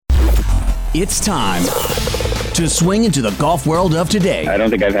It's time to swing into the golf world of today. I don't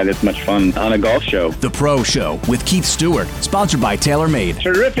think I've had this much fun on a golf show. The Pro Show with Keith Stewart, sponsored by TaylorMade.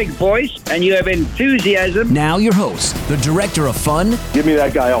 Terrific voice, and you have enthusiasm. Now your host, the director of fun. Give me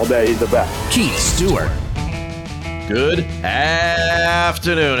that guy all day. He's the best. Keith Stewart. Good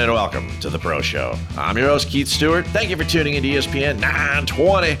afternoon and welcome to the Pro Show. I'm your host, Keith Stewart. Thank you for tuning into ESPN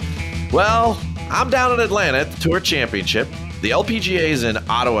 920. Well, I'm down in Atlanta at the Tour Championship. The LPGA is in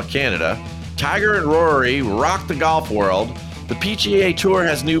Ottawa, Canada. Tiger and Rory rock the golf world. The PGA Tour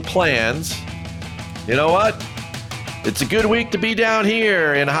has new plans. You know what? It's a good week to be down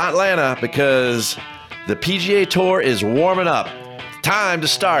here in hot Atlanta because the PGA Tour is warming up. Time to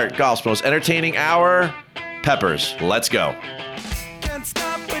start golf's most entertaining hour. Peppers, let's go. Can't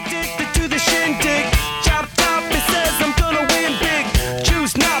stop addicted to the shindig. Chop top, it says I'm gonna win big.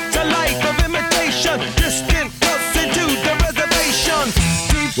 Choose not a life of imitation. Distant us into the reservation.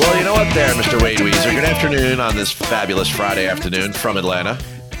 Well, you know what there, Mr. Wade Weezer. Good afternoon on this fabulous Friday afternoon from Atlanta.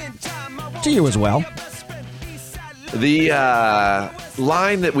 To you as well. The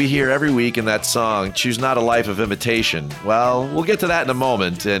line that we hear every week in that song, Choose Not a Life of Imitation. Well, we'll get to that in a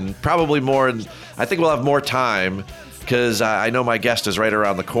moment, and probably more. I think we'll have more time because I know my guest is right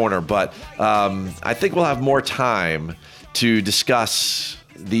around the corner, but I think we'll have more time to discuss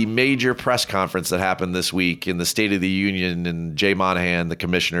the major press conference that happened this week in the State of the Union and Jay Monahan, the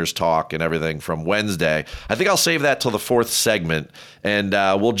commissioner's talk and everything from Wednesday. I think I'll save that till the fourth segment, and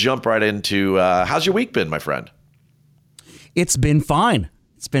we'll jump right into how's your week been, my friend? It's been fine.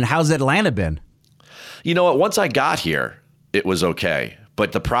 How's Atlanta been? You know what? Once I got here, it was okay.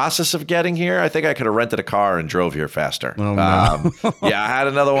 But the process of getting here, I think I could have rented a car and drove here faster. Oh, no. Yeah, I had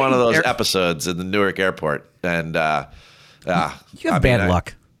another one of those episodes in the Newark airport, and you have bad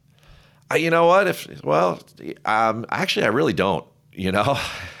luck. You know what? Actually, I really don't. You know,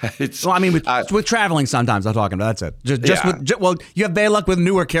 with traveling sometimes I'm talking about. That's it. You have bad luck with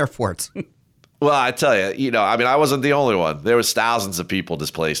Newark airports. Well, I tell you, I wasn't the only one. There was thousands of people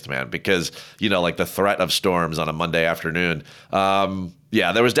displaced, man, because, like the threat of storms on a Monday afternoon.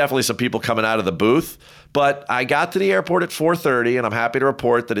 There was definitely some people coming out of the booth, but I got to the airport at 4:30, and I'm happy to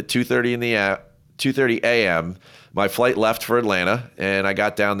report that at 2:30 a.m., my flight left for Atlanta, and I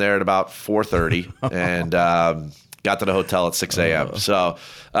got down there at about 4:30, and got to the hotel at 6 a.m. So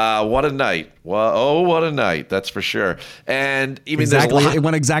what a night. Well, what a night. That's for sure. And even it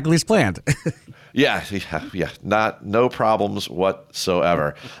went exactly as planned. Yeah. No problems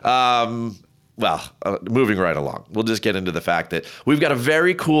whatsoever. Moving right along, we'll just get into the fact that we've got a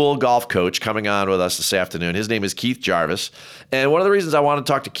very cool golf coach coming on with us this afternoon. His name is Keith Jarvis. And one of the reasons I want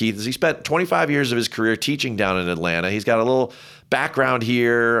to talk to Keith is he spent 25 years of his career teaching down in Atlanta. He's got a little background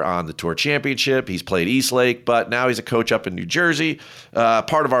here on the Tour Championship. He's played Eastlake, but now he's a coach up in New Jersey,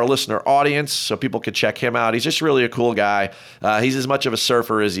 part of our listener audience, so people could check him out. He's just really a cool guy. He's as much of a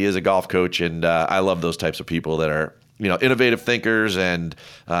surfer as he is a golf coach, and I love those types of people that are innovative thinkers, and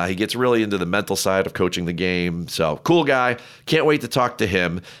he gets really into the mental side of coaching the game. So cool guy. Can't wait to talk to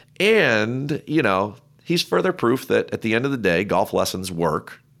him. And, he's further proof that at the end of the day, golf lessons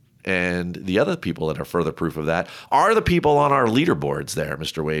work. And the other people that are further proof of that are the people on our leaderboards there,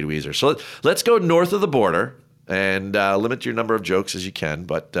 Mr. Wade Weezer. So let's go north of the border and limit your number of jokes as you can.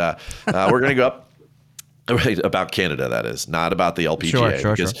 But we're going to go up. Right, about Canada, that is, not about the LPGA.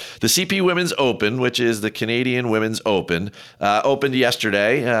 Sure. The CP Women's Open, which is the Canadian Women's Open, opened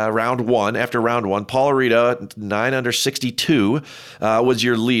yesterday, round one. After round one, Paula Rita, 9 under 62, was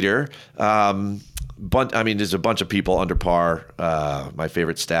your leader. There's a bunch of people under par. My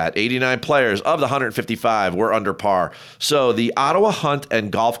favorite stat, 89 players of the 155 were under par. So the Ottawa Hunt and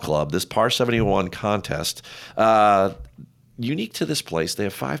Golf Club, this par 71 contest, unique to this place, they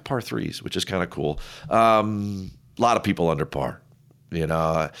have 5 par 3s, which is kind of cool. A lot of people under par.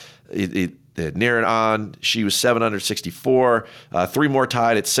 Near and on, she was 7 under 64. 3 more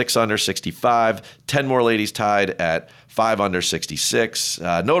tied at 6 under 65. 10 more ladies tied at 5 under 66.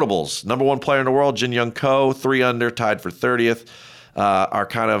 Notables: number 1 player in the world, Jin Young Ko, 3 under, tied for 30th. Our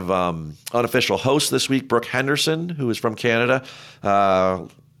kind of unofficial host this week, Brooke Henderson, who is from Canada.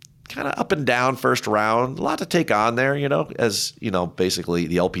 Kind of up and down first round. A lot to take on there, as, basically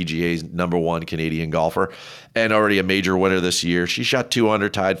the LPGA's number 1 Canadian golfer and already a major winner this year. She shot 2 under,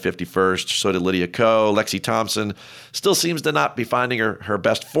 tied 51st. So did Lydia Ko. Lexi Thompson still seems to not be finding her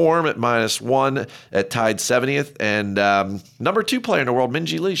best form at -1 at tied 70th. And number 2 player in the world,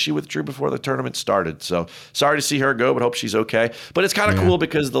 Minjee Lee, she withdrew before the tournament started. So sorry to see her go, but hope she's okay. But it's kind of cool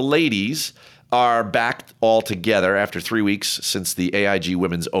because the ladies are back all together after 3 weeks since the AIG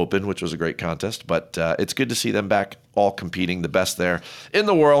Women's Open, which was a great contest. But it's good to see them back all competing, the best there in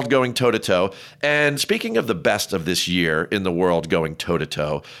the world going toe-to-toe. And speaking of the best of this year in the world going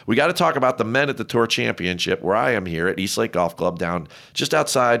toe-to-toe, we got to talk about the men at the Tour Championship, where I am here at East Lake Golf Club down just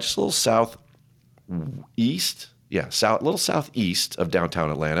outside, just a little southeast. Yeah, little southeast of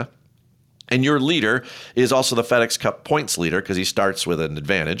downtown Atlanta. And your leader is also the FedEx Cup points leader because he starts with an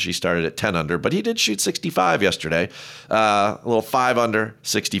advantage. He started at 10 under, but he did shoot 65 yesterday. A little 5 under,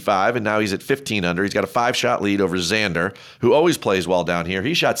 65, and now he's at 15 under. He's got a 5-shot lead over Xander, who always plays well down here.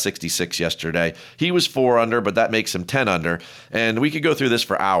 He shot 66 yesterday. He was 4 under, but that makes him 10 under. And we could go through this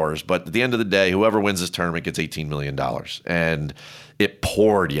for hours, but at the end of the day, whoever wins this tournament gets $18 million. And it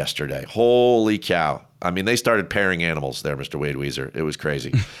poured yesterday. Holy cow. I mean, they started pairing animals there, Mr. Wade Weezer. It was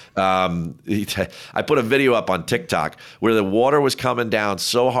crazy. I put a video up on TikTok where the water was coming down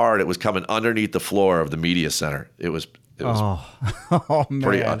so hard it was coming underneath the floor of the media center. It was pretty.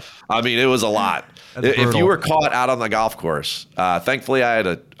 I mean, it was a lot. If you were caught out on the golf course, thankfully I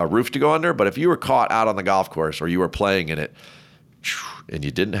had a roof to go under. But if you were caught out on the golf course or you were playing in it, and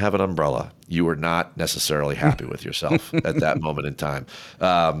you didn't have an umbrella, you were not necessarily happy with yourself at that moment in time.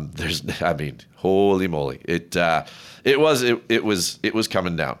 Holy moly. It was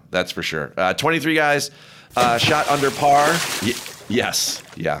coming down. That's for sure. 23 guys shot under par. Yes.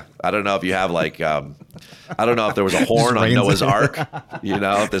 Yeah. I don't know if you have I don't know if there was a horn on Noah's Ark,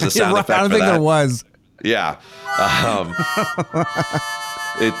 if there's a sound effect for that. I don't think there was. Yeah.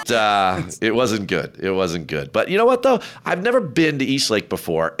 It wasn't good. It wasn't good. But you know what, though? I've never been to East Lake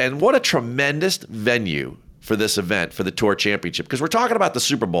before. And what a tremendous venue for this event, for the Tour Championship. Because we're talking about the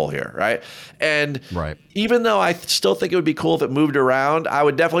Super Bowl here, right? And even though I still think it would be cool if it moved around, I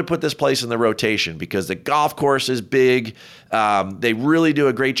would definitely put this place in the rotation because the golf course is big. They really do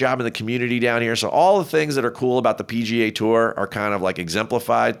a great job in the community down here. So all the things that are cool about the PGA Tour are kind of like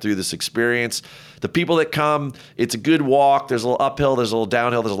exemplified through this experience. The people that come, it's a good walk. There's a little uphill, there's a little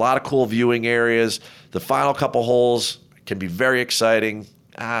downhill. There's a lot of cool viewing areas. The final couple holes can be very exciting.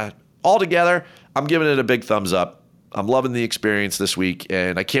 Altogether, I'm giving it a big thumbs up. I'm loving the experience this week,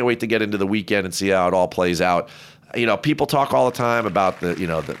 and I can't wait to get into the weekend and see how it all plays out. People talk all the time about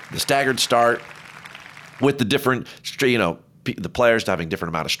the staggered start with the different, the players having different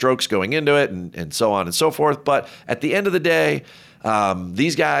amount of strokes going into it and so on and so forth. But at the end of the day,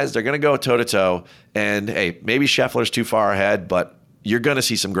 these guys, they're going to go toe-to-toe. And, hey, maybe Scheffler's too far ahead, but you're going to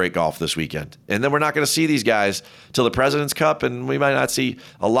see some great golf this weekend. And then we're not going to see these guys till the President's Cup, and we might not see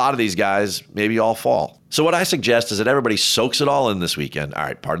a lot of these guys maybe all fall. So what I suggest is that everybody soaks it all in this weekend. All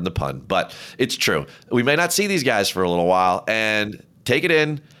right, pardon the pun, but it's true. We may not see these guys for a little while, and take it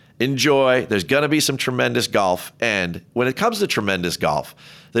in, enjoy. There's going to be some tremendous golf. And when it comes to tremendous golf,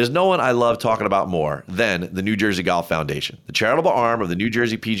 there's no one I love talking about more than the New Jersey Golf Foundation. The charitable arm of the New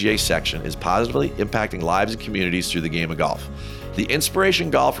Jersey PGA section is positively impacting lives and communities through the game of golf. The Inspiration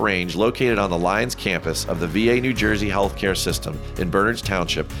Golf Range, located on the Lions campus of the VA New Jersey Healthcare System in Bernards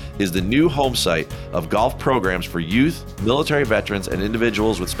Township, is the new home site of golf programs for youth, military veterans, and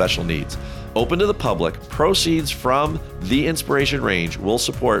individuals with special needs. Open to the public, proceeds from the Inspiration Range will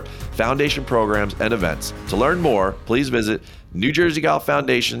support foundation programs and events. To learn more, please visit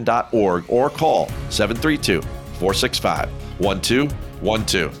NewJerseyGolfFoundation.org or call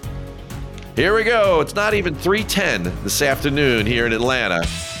 732-465-1212. Here we go. It's not even 3:10 this afternoon here in Atlanta,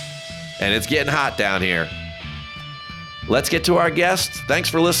 and it's getting hot down here. Let's get to our guest. Thanks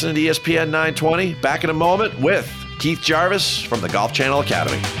for listening to ESPN 920. Back in a moment with Keith Jarvis from the Golf Channel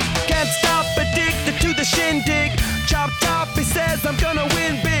Academy. Can't stop addicted to the shindig. Chop top, he says I'm gonna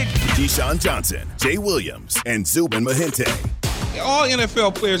win big. Keyshawn Johnson, Jay Williams, and Zubin Mahente. All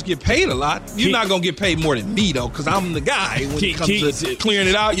NFL players get paid a lot. You're not going to get paid more than me, though, because I'm the guy. When it comes to clearing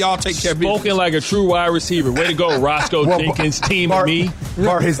it out, y'all take care of business. Spoken like a true wide receiver. Way to go, Roscoe Jenkins, team of me.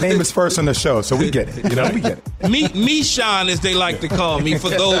 Bart, his name is first on the show, so we get it. We get it. Me, Sean, as they like to call me, for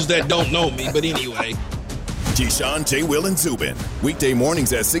those that don't know me. But anyway. Keyshawn, J. Will, and Zubin. Weekday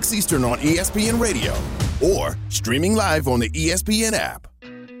mornings at 6 Eastern on ESPN Radio. Or streaming live on the ESPN app.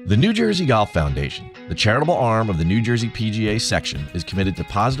 The New Jersey Golf Foundation, the charitable arm of the New Jersey PGA section, is committed to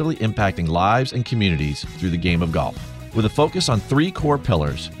positively impacting lives and communities through the game of golf. With a focus on 3 core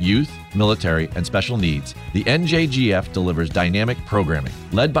pillars, youth, military, and special needs, the NJGF delivers dynamic programming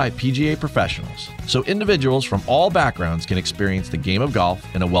led by PGA professionals, so individuals from all backgrounds can experience the game of golf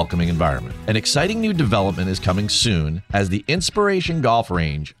in a welcoming environment. An exciting new development is coming soon as the Inspiration Golf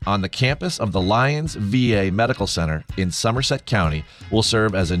Range on the campus of the Lions VA Medical Center in Somerset County will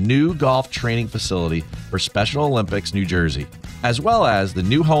serve as a new golf training facility for Special Olympics New Jersey. as well as the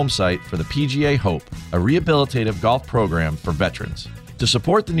new home site for the PGA Hope, a rehabilitative golf program for veterans. To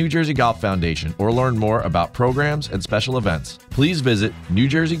support the New Jersey Golf Foundation or learn more about programs and special events, please visit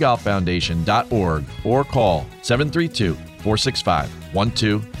NewJerseyGolfFoundation.org or call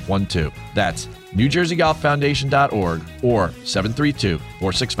 732-465-1212. That's NewJerseyGolfFoundation.org or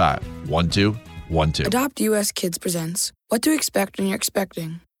 732-465-1212. Adopt US Kids presents What to Expect When You're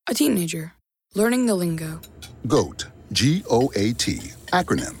Expecting a Teenager. Learning the lingo. GOAT, G-O-A-T,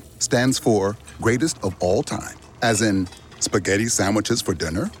 acronym, stands for Greatest of All Time. As in, spaghetti sandwiches for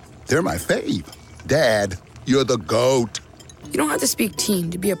dinner? They're my fave. Dad, you're the GOAT. You don't have to speak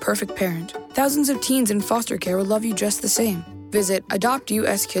teen to be a perfect parent. Thousands of teens in foster care will love you just the same. Visit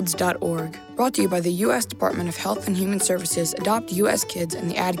adoptuskids.org. Brought to you by the U.S. Department of Health and Human Services, Adopt U.S. Kids,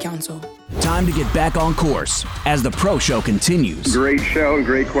 and the Ad Council. Time to get back on course as the Pro Show continues. Great show and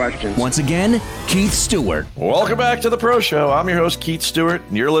great questions. Once again, Keith Stewart. Welcome back to the Pro Show. I'm your host, Keith Stewart,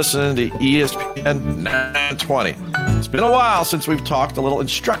 and you're listening to ESPN 920. It's been a while since we've talked a little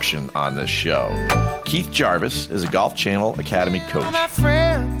instruction on this show. Keith Jarvis is a Golf Channel Academy coach. My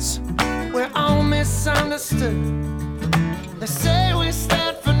friends, we're all misunderstood. They say we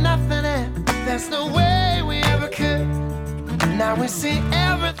stand for nothing, and there's no way we ever could. Now we see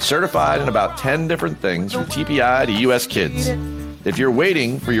everything. Certified in about 10 different things from TPI to U.S. Kids. If you're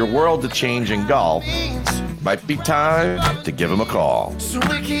waiting for your world to change in golf, might be time to give them a call. So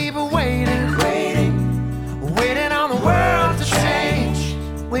we keep waiting, waiting on the world to change.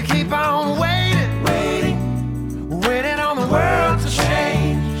 We keep on waiting on the world to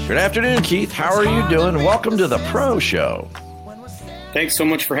change. Good afternoon, Keith. How are you doing? Welcome to the Pro Show. Thanks so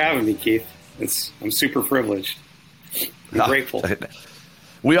much for having me, Keith. I'm super privileged. I'm grateful.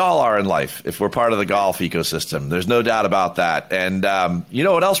 We all are in life if we're part of the golf ecosystem. There's no doubt about that. And you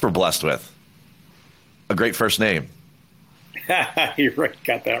know what else we're blessed with? A great first name. You're right.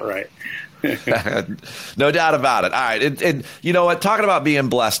 Got that right. No doubt about it. All right. And you know what? Talking about being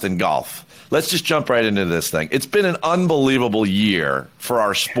blessed in golf, let's just jump right into this thing. It's been an unbelievable year for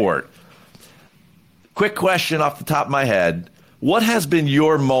our sport. Quick question off the top of my head. What has been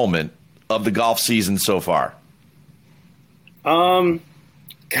your moment of the golf season so far?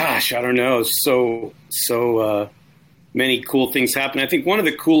 Gosh, I don't know. So many cool things happen. I think one of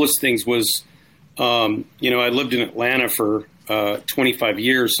the coolest things was, I lived in Atlanta for 25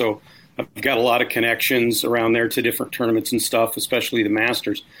 years, so I've got a lot of connections around there to different tournaments and stuff, especially the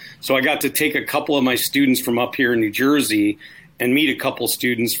Masters. So I got to take a couple of my students from up here in New Jersey and meet a couple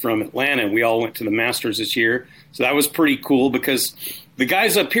students from Atlanta. We all went to the Masters this year. So that was pretty cool because the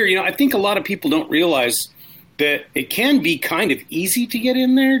guys up here, I think a lot of people don't realize that it can be kind of easy to get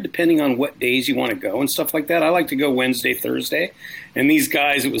in there depending on what days you want to go and stuff like that. I like to go Wednesday, Thursday. And these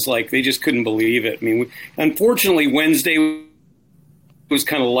guys, it was like they just couldn't believe it. I mean, unfortunately, Wednesday was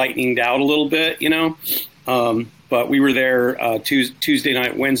kind of lightening out a little bit, but we were there Tuesday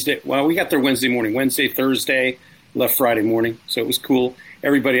night, Wednesday. Well, we got there Wednesday morning, Wednesday, Thursday, left Friday morning. So it was cool.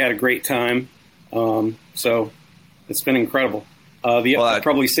 Everybody had a great time. So it's been incredible. I'd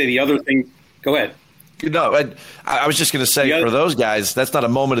probably say the other thing. Go ahead. No, I was just going to say for those guys, that's not a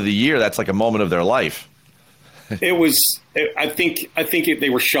moment of the year. That's like a moment of their life. It was. I think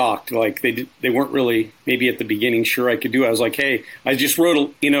they were shocked. Like they weren't really maybe at the beginning sure I could do it. I was like, hey, I just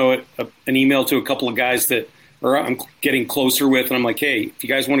wrote an email to a couple of guys that I'm getting closer with, and I'm like, hey, if you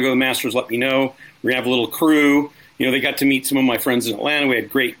guys want to go to the Masters, let me know. We're gonna have a little crew. They got to meet some of my friends in Atlanta. We had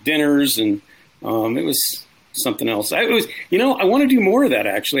great dinners, and it was something else. I want to do more of that,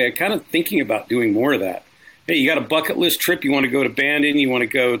 actually. I'm kind of thinking about doing more of that. Hey, you got a bucket list trip. You want to go to Bandon. You want to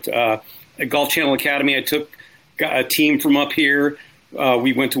go to a Golf Channel Academy. I took a team from up here.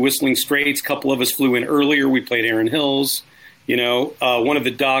 We went to Whistling Straits. A couple of us flew in earlier. We played Erin Hills. One of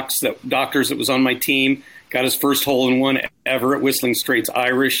the doctors that was on my team got his first hole-in-one ever at Whistling Straits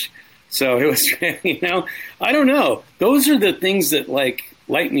Irish. So it was, I don't know. Those are the things that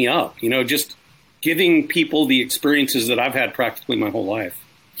light me up, just giving people the experiences that I've had practically my whole life.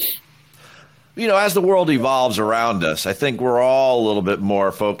 As the world evolves around us, I think we're all a little bit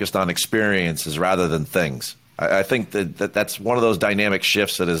more focused on experiences rather than things. I think that's one of those dynamic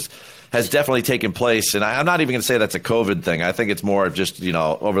shifts that has definitely taken place. And I'm not even going to say that's a COVID thing. I think it's more of just,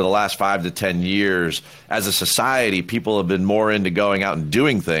 over the last 5 to 10 years, as a society, people have been more into going out and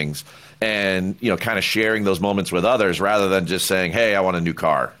doing things and, kind of sharing those moments with others rather than just saying, hey, I want a new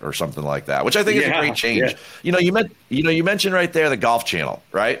car or something like that, which I think is a great change. Yeah. You mentioned right there the Golf Channel,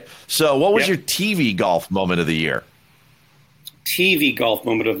 right? So what was your TV golf moment of the year? TV golf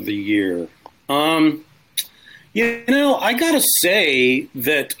moment of the year. I got to say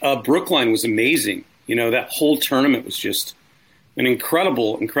that Brookline was amazing. That whole tournament was just an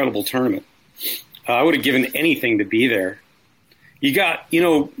incredible, incredible tournament. I would have given anything to be there. You got,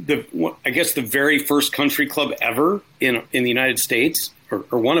 I guess the very first country club ever in the United States,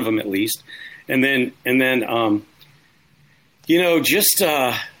 or one of them at least. And then,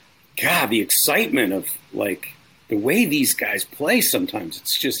 God, the excitement of like the way these guys play sometimes,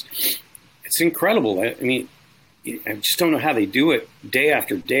 it's incredible. I mean, I just don't know how they do it day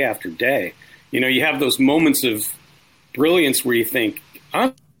after day after day. You have those moments of brilliance where you think,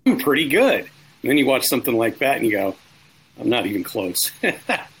 I'm pretty good. And then you watch something like that and you go, I'm not even close.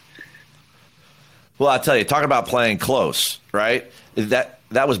 Well, I'll tell you, talking about playing close, right? That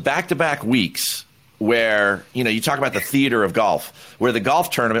was back-to-back weeks where, you talk about the theater of golf, where the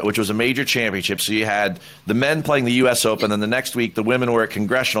golf tournament, which was a major championship, so you had the men playing the U.S. Open, then the next week the women were at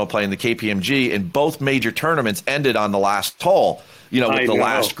Congressional playing the KPMG, and both major tournaments ended on the last hole, with the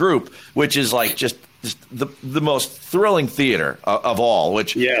last group, which is like just the most thrilling theater of all,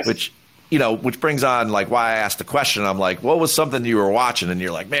 which brings on like why I asked the question. I'm like, what was something you were watching? And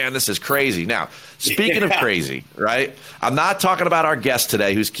you're like, man, this is crazy. Now, speaking of crazy, right? I'm not talking about our guest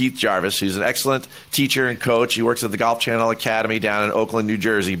today, who's Keith Jarvis, who's an excellent teacher and coach. He works at the Golf Channel Academy down in Oakland, New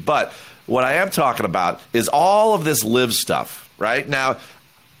Jersey. But what I am talking about is all of this live stuff, right? Now,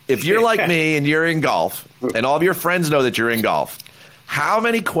 if you're like me and you're in golf, and all of your friends know that you're in golf, how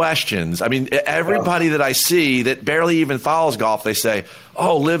many questions? I mean, everybody that I see that barely even follows golf, they say,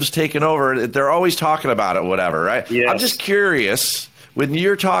 oh, Liv's taken over. They're always talking about it, whatever, right? Yes. I'm just curious, when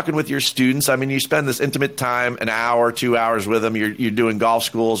you're talking with your students, I mean, you spend this intimate time, an hour, 2 hours with them. You're doing golf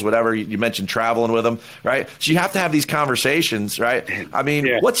schools, whatever. You mentioned traveling with them, right? So you have to have these conversations, right? I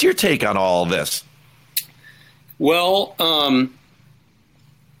mean, what's your take on all of this? Well,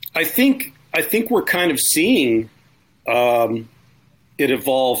 I think we're kind of seeing it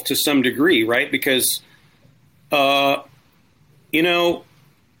evolve to some degree, right? Because,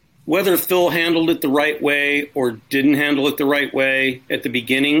 whether Phil handled it the right way or didn't handle it the right way at the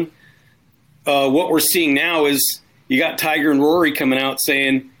beginning, what we're seeing now is you got Tiger and Rory coming out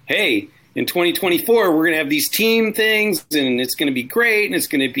saying, hey, in 2024, we're going to have these team things and it's going to be great. And it's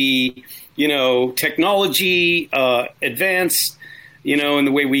going to be, technology advanced, in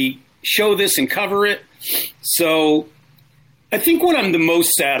the way we show this and cover it. So I think what I'm the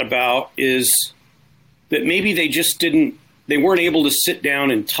most sad about is that maybe they weren't able to sit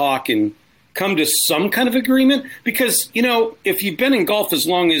down and talk and come to some kind of agreement. Because, if you've been in golf as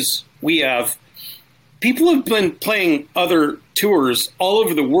long as we have, people have been playing other tours all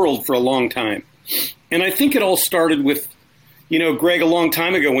over the world for a long time. And I think it all started with, Greg a long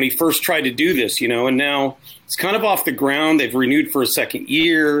time ago when he first tried to do this, and now it's kind of off the ground. They've renewed for a second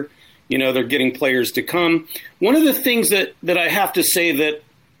year. They're getting players to come. One of the things that I have to say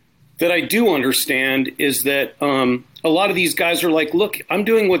that I do understand is that a lot of these guys are like, look, I'm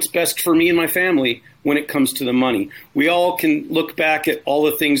doing what's best for me and my family when it comes to the money. We all can look back at all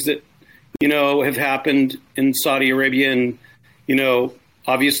the things that, have happened in Saudi Arabia. And,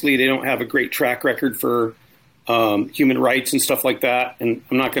 obviously they don't have a great track record for human rights and stuff like that. And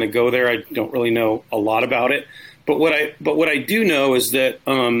I'm not going to go there. I don't really know a lot about it. But what I do know is that,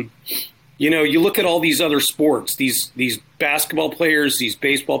 you look at all these other sports, these basketball players, these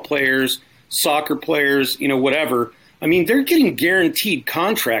baseball players, soccer players, whatever. I mean, they're getting guaranteed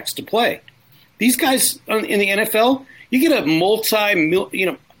contracts to play. These guys in the NFL, you get a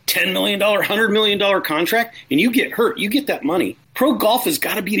 $10 million, $100 million contract, and you get hurt. You get that money. Pro golf has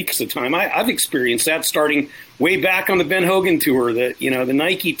got to be because of time. I've experienced that starting way back on the Ben Hogan tour, the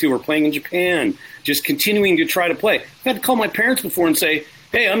Nike tour, playing in Japan, just continuing to try to play. I've had to call my parents before and say,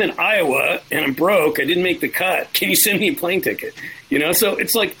 hey, I'm in Iowa and I'm broke. I didn't make the cut. Can you send me a plane ticket? So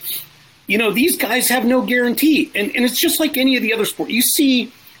it's like, these guys have no guarantee. And it's just like any of the other sports. You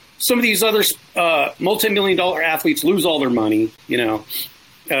see some of these other multi-million-dollar athletes lose all their money.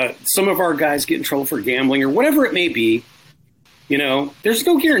 Some of our guys get in trouble for gambling or whatever it may be. There's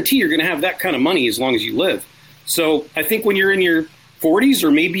no guarantee you're going to have that kind of money as long as you live. So I think when you're in your 40s,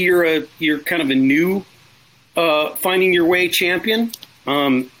 or maybe you're kind of a new finding your way champion,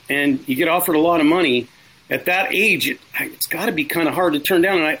 and you get offered a lot of money at that age, it's got to be kind of hard to turn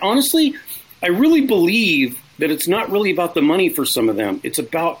down. And I really believe that it's not really about the money for some of them. It's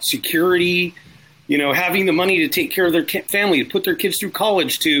about security, having the money to take care of their family, to put their kids through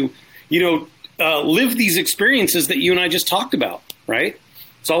college, to, live these experiences that you and I just talked about, right?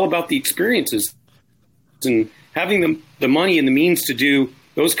 It's all about the experiences and having the money and the means to do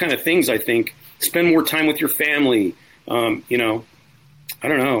those kind of things. I think spend more time with your family. I don't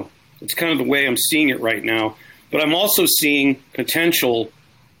know. It's kind of the way I'm seeing it right now, but I'm also seeing potential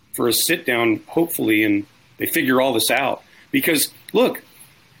for a sit down, hopefully, and they figure all this out. Because, look,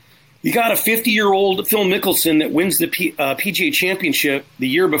 you got a 50-year-old Phil Mickelson that wins the PGA Championship the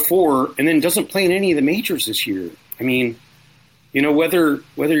year before and then doesn't play in any of the majors this year. I mean, you know, whether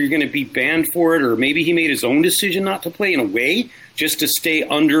you're going to be banned for it or maybe he made his own decision not to play in a way just to stay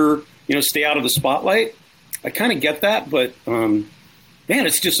stay out of the spotlight. I kind of get that, but man,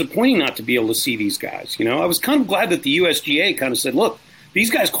 it's disappointing not to be able to see these guys. You know, I was kind of glad that the USGA kind of said, look,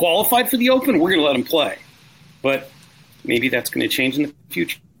 these guys qualified for the Open, we're going to let them play. But maybe that's going to change in the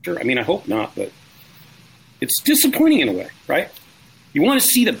future. I mean, I hope not, but it's disappointing in a way, right? You want to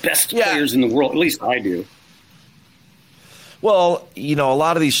see the best players in the world, at least I do. Well, you know, a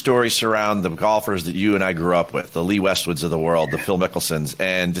lot of these stories surround the golfers that you and I grew up with, the Lee Westwoods of the world, the Phil Mickelsons,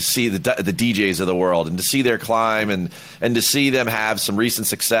 and to see the DJs of the world and to see their climb and to see them have some recent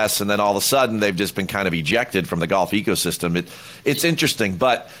success and then all of a sudden they've just been kind of ejected from the golf ecosystem. It's interesting,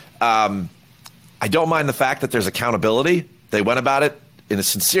 but I don't mind the fact that there's accountability. They went about it in a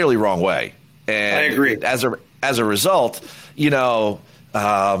sincerely wrong way. And I agree. As a result, you know,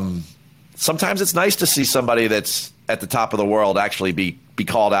 sometimes it's nice to see somebody that's at the top of the world actually be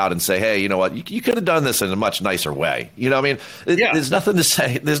called out and say, hey, you know what, you could have done this in a much nicer way. You know what I mean? There's nothing to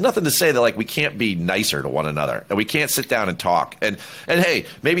say. There's nothing to say that, like, we can't be nicer to one another and we can't sit down and talk. And hey,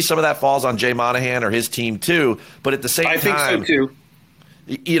 maybe some of that falls on Jay Monahan or his team too. But at the same time, I think so too.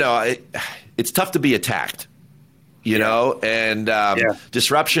 You know, it's tough to be attacked. You know, and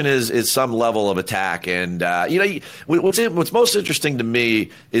disruption is some level of attack. And, you know, what's most interesting to me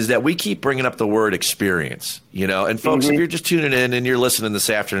is that we keep bringing up the word experience, you know. And, folks, if you're just tuning in and you're listening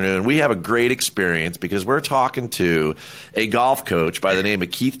this afternoon, we have a great experience because we're talking to a golf coach by the name of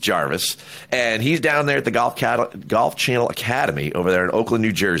Keith Jarvis. And he's down there at the Golf Channel Academy over there in Oakland,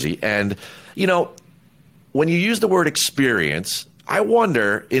 New Jersey. And, you know, when you use the word experience, I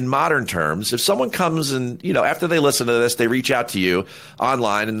wonder, in modern terms, if someone comes and, you know, after they listen to this, they reach out to you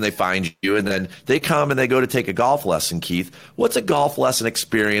online and they find you and then they come and they go to take a golf lesson, Keith. What's a golf lesson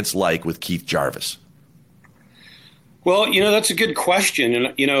experience like with Keith Jarvis? Well, you know, that's a good question.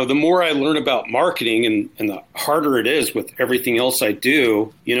 And, you know, the more I learn about marketing and the harder it is with everything else I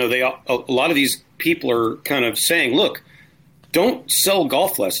do, you know, a lot of these people are kind of saying, look, don't sell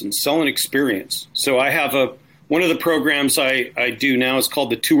golf lessons, sell an experience. So I have one of the programs I do now is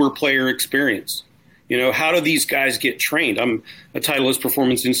called the Tour Player Experience. You know, how do these guys get trained? I'm a Titleist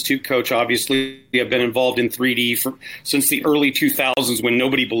Performance Institute coach. Obviously, I've been involved in 3D since the early 2000s when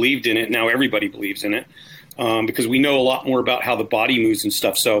nobody believed in it. Now everybody believes in it because we know a lot more about how the body moves and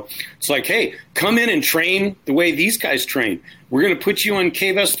stuff. So it's like, hey, come in and train the way these guys train. We're going to put you on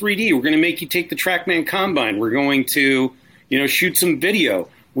KVest 3D. We're going to make you take the TrackMan Combine. We're going to, you know, shoot some video.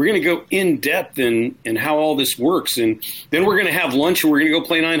 We're going to go in depth in how all this works. And then we're going to have lunch and we're going to go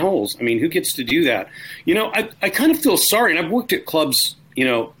play 9 holes. I mean, who gets to do that? You know, I kind of feel sorry. And I've worked at clubs, you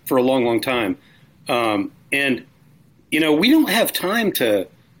know, for a long, long time. And, you know, we don't have time to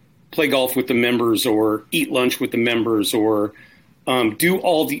play golf with the members or eat lunch with the members or do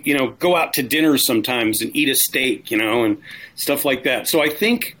all the, you know, go out to dinner sometimes and eat a steak, you know, and stuff like that. So I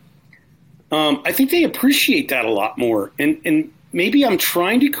think they appreciate that a lot more. And maybe I'm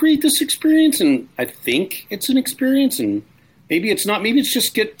trying to create this experience, and I think it's an experience, and maybe it's not. Maybe it's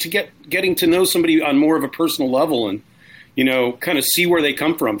just getting to know somebody on more of a personal level, and you know, kind of see where they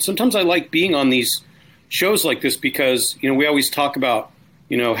come from. Sometimes I like being on these shows like this because you know we always talk about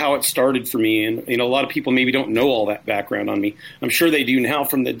you know how it started for me, and you know a lot of people maybe don't know all that background on me. I'm sure they do now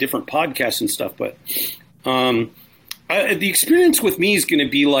from the different podcasts and stuff, but the experience with me is going to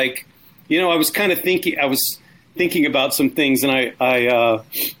be like, you know, I was thinking about some things, and I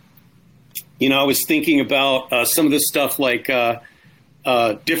was thinking about some of the stuff like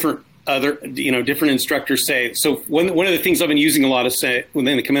different instructors say. So one of the things I've been using a lot is say when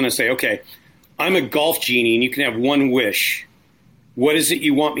they come in and say, okay, I'm a golf genie and you can have one wish. What is it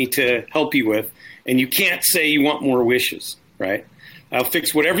you want me to help you with? And you can't say you want more wishes, right? I'll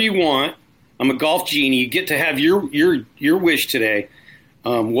fix whatever you want. I'm a golf genie. You get to have your wish today.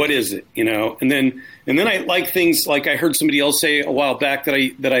 What is it? You know, and then I like things like I heard somebody else say a while back that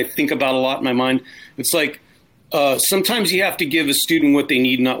I think about a lot in my mind. It's like sometimes you have to give a student what they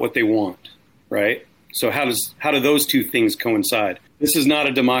need, not what they want, right? So how do those two things coincide? This is not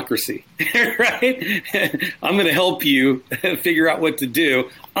a democracy, right? I'm going to help you figure out what to do.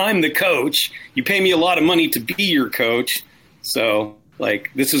 I'm the coach. You pay me a lot of money to be your coach, so.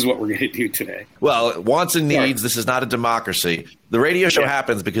 Like, this is what we're going to do today. Well, wants and needs, this is not a democracy. The radio show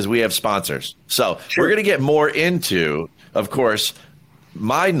happens because we have sponsors. So we're going to get more into, of course,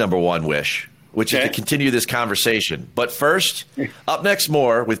 my number one wish which is to continue this conversation. But first, up next,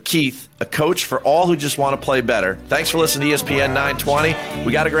 more with Keith, a coach for all who just want to play better. Thanks for listening to ESPN 920.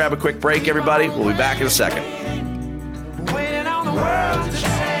 We got to grab a quick break, everybody. We'll be back in a second.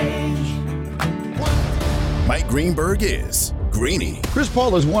 Mike Greenberg is Greeny. Chris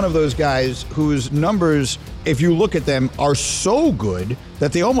Paul is one of those guys whose numbers, if you look at them, are so good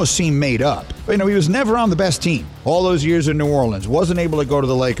that they almost seem made up. He was never on the best team. All those years in New Orleans, wasn't able to go to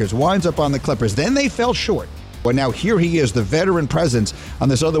the Lakers, winds up on the Clippers. Then they fell short. But now here he is, the veteran presence on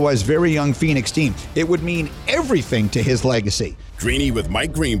this otherwise very young Phoenix team. It would mean everything to his legacy. Greeny with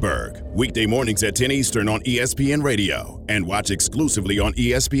Mike Greenberg. Weekday mornings at 10 Eastern on ESPN Radio. And watch exclusively on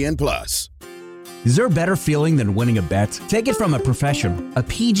ESPN+. Is there a better feeling than winning a bet? Take it from a professional, a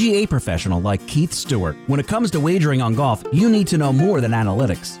PGA professional like Keith Stewart. When it comes to wagering on golf, you need to know more than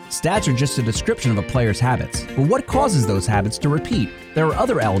analytics. Stats are just a description of a player's habits. But what causes those habits to repeat? There are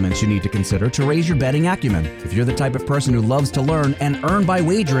other elements you need to consider to raise your betting acumen. If you're the type of person who loves to learn and earn by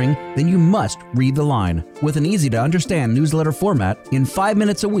wagering, then you must read the line. With an easy-to-understand newsletter format, in 5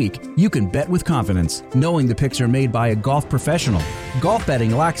 minutes a week, you can bet with confidence, knowing the picks are made by a golf professional. Golf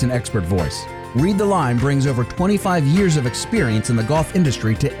betting lacks an expert voice. Read the Line brings over 25 years of experience in the golf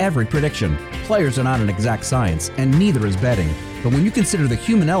industry to every prediction. Players are not an exact science, and neither is betting. But when you consider the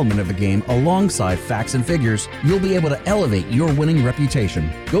human element of the game alongside facts and figures, you'll be able to elevate your winning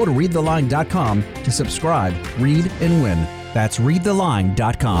reputation. Go to readtheline.com to subscribe, read, and win. That's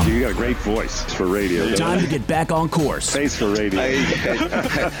readtheline.com. You got a great voice for radio. Time to get back on course. Face for radio.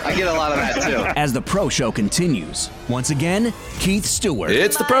 I get a lot of that, too. As the Pro Show continues. Once again, Keith Stewart.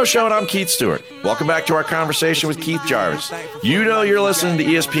 It's the Pro Show, and I'm Keith Stewart. Welcome back to our conversation with Keith Jarvis. You know you're listening to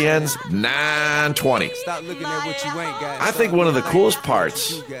ESPN's 920. I think one of the coolest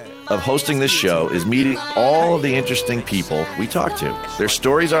parts of hosting this show is meeting all of the interesting people we talk to. Their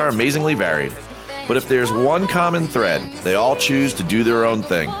stories are amazingly varied. But if there's one common thread, they all choose to do their own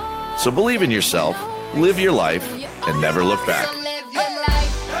thing. So believe in yourself, live your life, and never look back.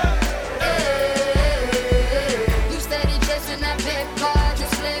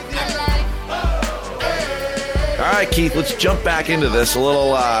 All right, Keith, let's jump back into this. A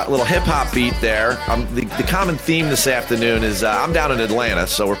little hip-hop beat there. The common theme this afternoon is I'm down in Atlanta,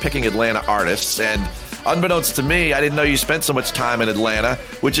 so we're picking Atlanta artists. And unbeknownst to me, I didn't know you spent so much time in Atlanta,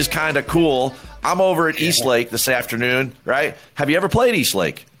 which is kind of cool. I'm over at East Lake this afternoon, right? Have you ever played East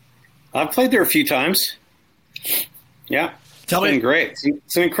Lake? I've played there a few times. Yeah. It's been great.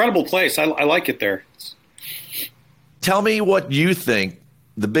 It's an incredible place. I like it there. Tell me what you think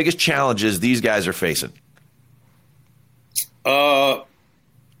the biggest challenges these guys are facing. Well,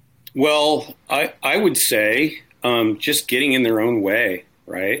 I would say just getting in their own way,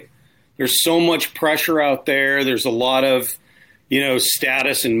 right? There's so much pressure out there. There's a lot of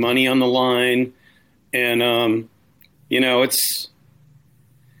status and money on the line. And, I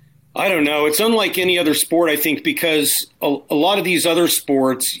don't know. It's unlike any other sport, I think, because a lot of these other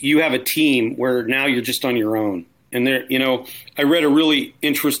sports, you have a team where now you're just on your own. And there, I read a really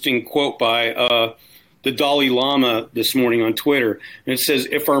interesting quote by the Dalai Lama this morning on Twitter. And it says,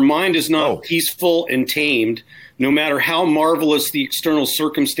 if our mind is not peaceful and tamed, no matter how marvelous the external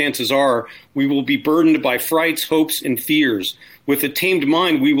circumstances are, we will be burdened by frights, hopes, and fears. With a tamed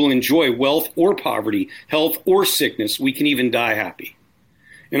mind, we will enjoy wealth or poverty, health or sickness. We can even die happy.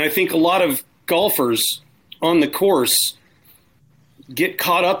 And I think a lot of golfers on the course get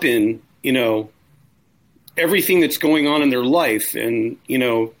caught up in, everything that's going on in their life and,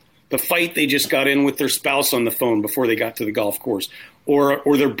 the fight they just got in with their spouse on the phone before they got to the golf course, or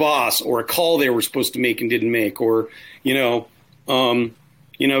their boss, or a call they were supposed to make and didn't make, or,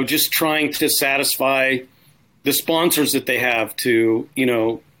 just trying to satisfy the sponsors that they have to,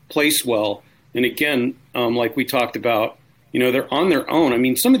 place well. And again, like we talked about, they're on their own. I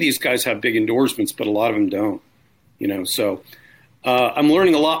mean, some of these guys have big endorsements, but a lot of them don't, so I'm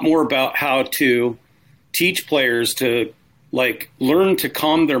learning a lot more about how to teach players to learn to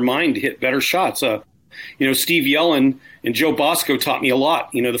calm their mind to hit better shots. Steve Yellen and Joe Bosco taught me a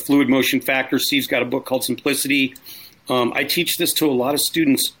lot, the fluid motion factor. Steve's got a book called Simplicity. I teach this to a lot of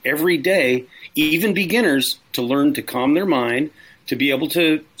students every day, even beginners, to learn to calm their mind, to be able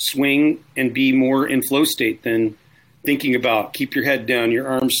to swing and be more in flow state than thinking about keep your head down, your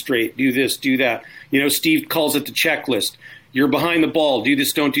arms straight, do this, do that. Steve calls it the checklist. You're behind the ball, do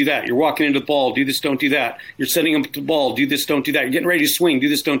this, don't do that. You're walking into the ball, do this, don't do that. You're setting up the ball, do this, don't do that. You're getting ready to swing, do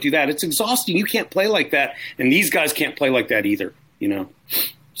this, don't do that. It's exhausting. You can't play like that. And these guys can't play like that either,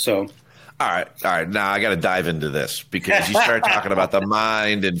 So. All right. Now I got to dive into this because you start talking about the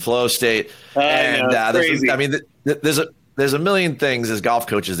mind and flow state. There's there's a million things as golf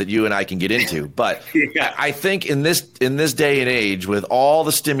coaches that you and I can get into, but I think in this day and age, with all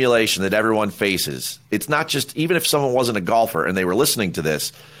the stimulation that everyone faces, it's not just, even if someone wasn't a golfer and they were listening to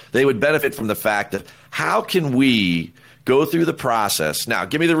this, they would benefit from the fact that how can we go through the process? Now,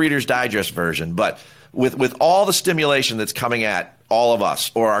 give me the Reader's Digest version, but with all the stimulation that's coming at all of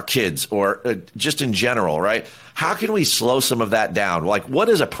us or our kids or just in general, right? How can we slow some of that down? Like, what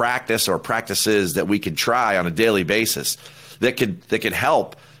is a practice or practices that we could try on a daily basis that could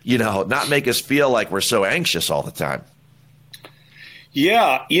help, not make us feel like we're so anxious all the time?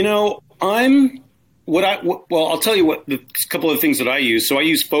 Yeah, I'll tell you what, a couple of things that I use. So I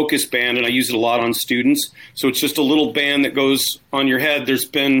use Focus Band, and I use it a lot on students. So it's just a little band that goes on your head. There's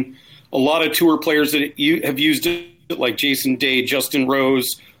been a lot of tour players that have used it, like Jason Day, Justin Rose.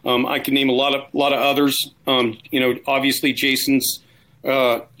 I can name a lot of others. Obviously Jason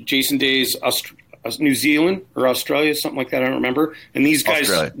Day's New Zealand or Australia, something like that. I don't remember. And these guys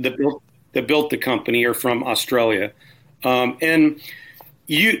that built the company are from Australia.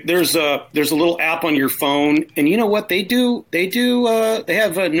 There's a little app on your phone, and you know what they do? They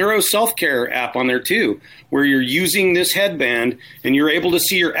have a neuro self-care app on there too, where you're using this headband and you're able to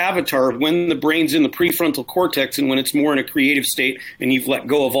see your avatar of when the brain's in the prefrontal cortex and when it's more in a creative state, and you've let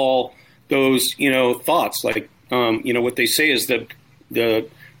go of all those, thoughts. Like, what they say is that the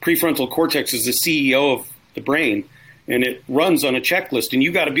prefrontal cortex is the CEO of the brain, and it runs on a checklist, and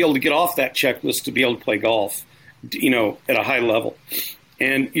you got to be able to get off that checklist to be able to play golf, at a high level.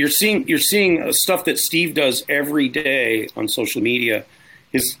 And you're seeing stuff that Steve does every day on social media.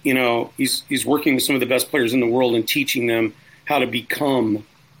 He's working with some of the best players in the world and teaching them how to become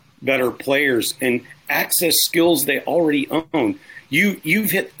better players and access skills they already own.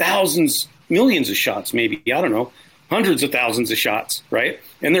 You've hit thousands, millions of shots, maybe, I don't know, hundreds of thousands of shots, right?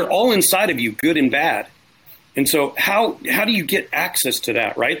 And they're all inside of you, good and bad. And so how do you get access to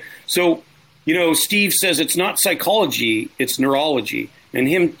that, right? So, Steve says it's not psychology, it's neurology. And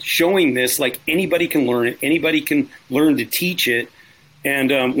him showing this, like, anybody can learn it. Anybody can learn to teach it.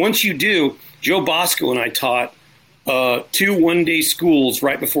 And once you do, Joe Bosco and I taught 2 one-day schools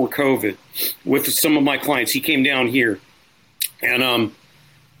right before COVID with some of my clients. He came down here. And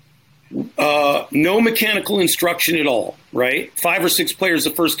no mechanical instruction at all, right? 5 or 6 players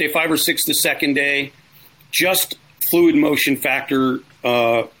the first day, 5 or 6 the second day. Just fluid motion factor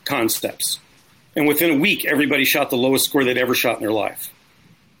concepts. And within a week, everybody shot the lowest score they'd ever shot in their life.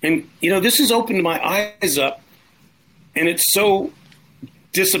 And, this has opened my eyes up, and it's so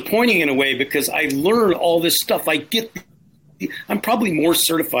disappointing in a way because I learn all this stuff. I'm probably more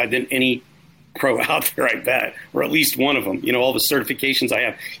certified than any pro out there, I bet, or at least one of them, all the certifications I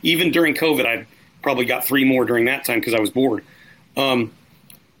have. Even during COVID, I probably got 3 more during that time because I was bored.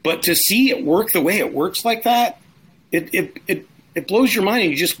 But to see it work the way it works like that, it blows your mind,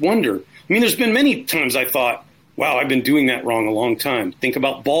 and you just wonder. I mean, there's been many times I thought, wow, I've been doing that wrong a long time. Think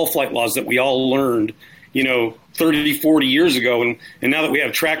about ball flight laws that we all learned, 30, 40 years ago. And now that we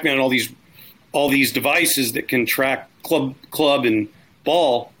have TrackMan and all these devices that can track club and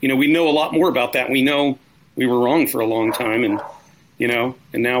ball, we know a lot more about that. We know we were wrong for a long time. And, and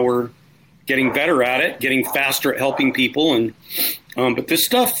now we're getting better at it, getting faster at helping people. And, but this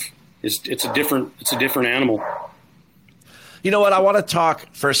stuff it's a different animal. You know what? I want to talk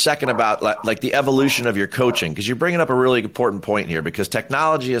for a second about like the evolution of your coaching, because you're bringing up a really important point here, because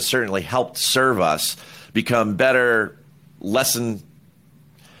technology has certainly helped serve us become better lesson,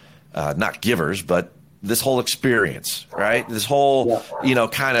 not givers, but this whole experience, right? This whole,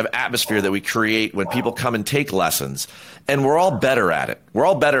 kind of atmosphere that we create when people come and take lessons, and we're all better at it. We're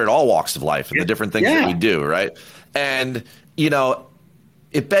all better at all walks of life and the different things that we do, right? And,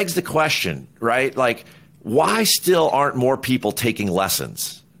 it begs the question, right? Like, why still aren't more people taking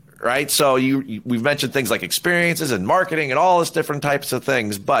lessons, right? So we've mentioned things like experiences and marketing and all this different types of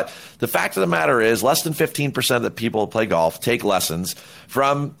things. But the fact of the matter is less than 15% of the people who play golf take lessons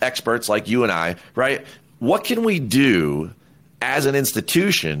from experts like you and I, right? What can we do as an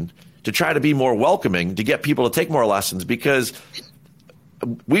institution to try to be more welcoming, to get people to take more lessons? Because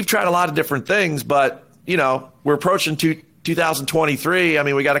we've tried a lot of different things, but, we're approaching 2023. I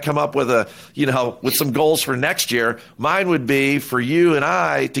mean, we got to come up with with some goals for next year. Mine would be for you and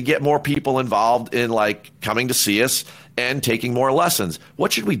I to get more people involved in like coming to see us and taking more lessons.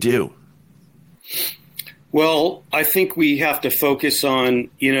 What should we do? Well, I think we have to focus on,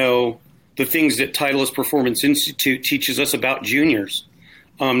 the things that Titleist Performance Institute teaches us about juniors.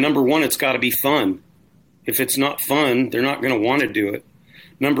 Number one, it's got to be fun. If it's not fun, they're not going to want to do it.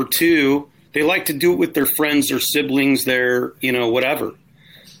 Number two, they like to do it with their friends or siblings, their, whatever.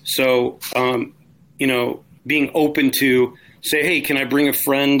 So, being open to say, hey, can I bring a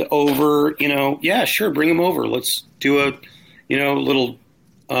friend over? Yeah, sure, bring them over. Let's do a little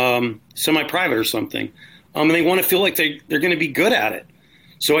semi-private or something. And they want to feel like they're going to be good at it.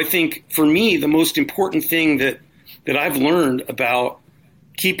 So I think for me, the most important thing that I've learned about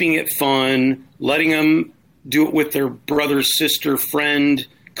keeping it fun, letting them do it with their brother, sister, friend,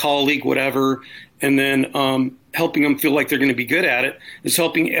 colleague, whatever, and then helping them feel like they're going to be good at it is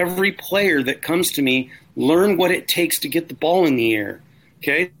helping every player that comes to me learn what it takes to get the ball in the air.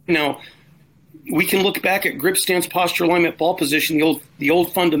 Okay? Now, we can look back at grip, stance, posture, alignment, ball position, the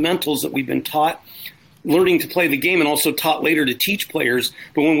old fundamentals that we've been taught learning to play the game and also taught later to teach players.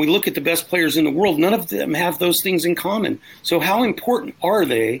 But when we look at the best players in the world, none of them have those things in common. So how important are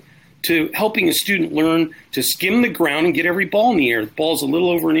they to helping a student learn to skim the ground and get every ball in the air? The ball's a little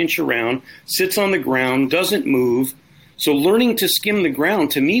over an inch around, sits on the ground, doesn't move. So learning to skim the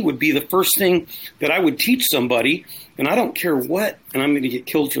ground to me would be the first thing that I would teach somebody. And I don't care what, and I'm going to get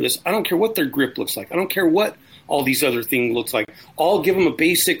killed for this, I don't care what their grip looks like. I don't care what all these other things looks like. I'll give them a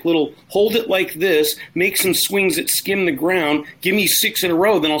basic little hold it like this, make some swings that skim the ground, give me 6 in a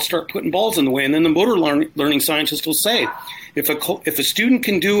row, then I'll start putting balls in the way. And then the motor learning scientist will say, if a student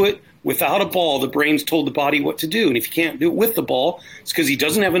can do it without a ball, the brain's told the body what to do. And if you can't do it with the ball, it's because he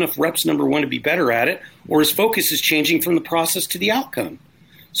doesn't have enough reps, number one, to be better at it, or his focus is changing from the process to the outcome.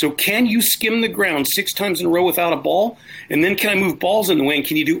 So can you skim the ground 6 times in a row without a ball? And then can I move balls in the way, and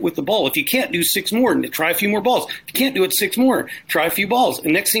can you do it with the ball? If you can't do 6 more, try a few more balls. If you can't do it 6 more, try a few balls.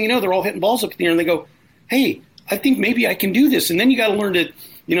 And next thing you know, they're all hitting balls up in the air, and they go, hey, I think maybe I can do this. And then you got to learn to,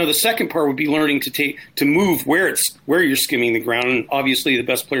 the second part would be learning to move where you're skimming the ground. And obviously the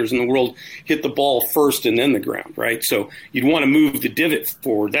best players in the world hit the ball first and then the ground, right? So you'd want to move the divot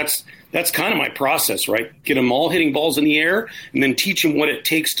forward. That's kind of my process, right? Get them all hitting balls in the air and then teach them what it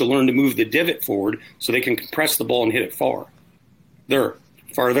takes to learn to move the divot forward so they can compress the ball and hit it farther,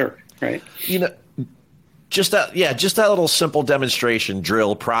 right? Just that little simple demonstration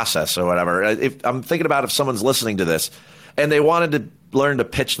drill process or whatever. If I'm thinking about if someone's listening to this and they wanted to learn to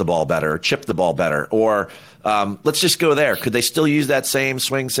pitch the ball better or chip the ball better, or let's just go there. Could they still use that same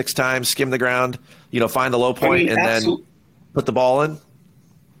swing 6 times, skim the ground, find the low point and then put the ball in?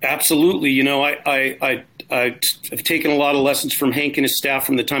 Absolutely. I've taken a lot of lessons from Hank and his staff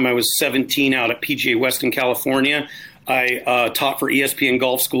from the time I was 17 out at PGA West in California. I taught for ESPN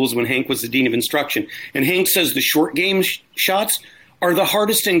Golf Schools when Hank was the dean of instruction. And Hank says the short game shots are the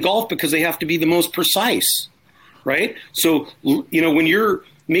hardest in golf because they have to be the most precise, right? So, when you're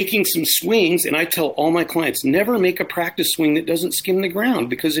making some swings, and I tell all my clients, never make a practice swing that doesn't skim the ground,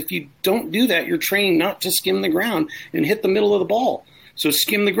 because if you don't do that, you're training not to skim the ground and hit the middle of the ball. So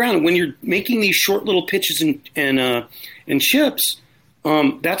skim the ground. When you're making these short little pitches and chips,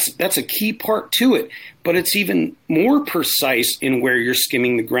 that's a key part to it. But it's even more precise in where you're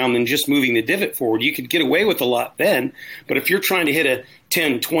skimming the ground than just moving the divot forward. You could get away with a lot then, but if you're trying to hit a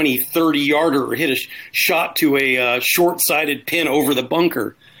 10, 20, 30-yarder or hit a shot to a short-sided pin over the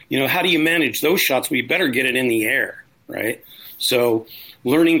bunker, how do you manage those shots? Well, you better get it in the air, right? So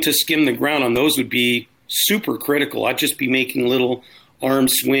learning to skim the ground on those would be super critical. I'd just be making little arm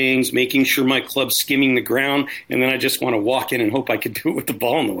swings, making sure my club's skimming the ground, and then I just want to walk in and hope I could do it with the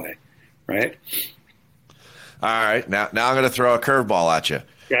ball in the way, right? All right, now I'm going to throw a curveball at you.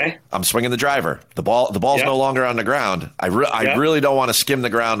 Okay. I'm swinging the driver. The ball's no longer on the ground. I really don't want to skim the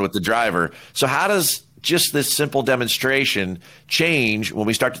ground with the driver. So how does just this simple demonstration change when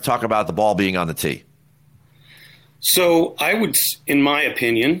we start to talk about the ball being on the tee? So I would, in my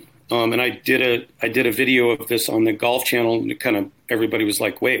opinion, and I did a video of this on the Golf Channel, and kind of everybody was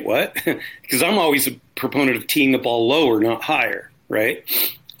like, wait, what? Because I'm always a proponent of teeing the ball lower, not higher, right?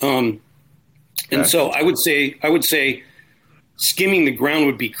 And so I would say skimming the ground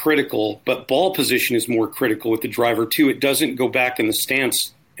would be critical, but ball position is more critical with the driver too. It doesn't go back in the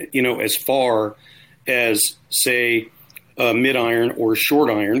stance, as far as, say, a mid iron or a short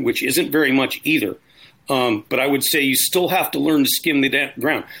iron, which isn't very much either. But I would say you still have to learn to skim the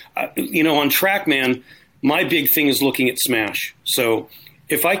ground. On TrackMan, my big thing is looking at smash. So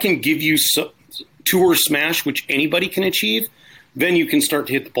if I can give you tour smash, which anybody can achieve, then you can start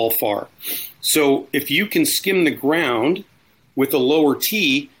to hit the ball far. So if you can skim the ground with a lower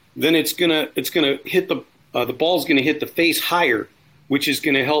tee, then it's gonna hit the ball's gonna hit the face higher, which is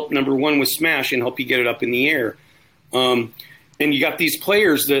gonna help, number one, with smash and help you get it up in the air. And you got these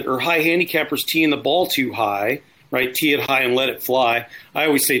players that are high handicappers teeing the ball too high, right? Tee it high and let it fly. I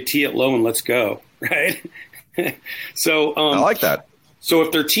always say tee it low and let's go, right? So I like that. So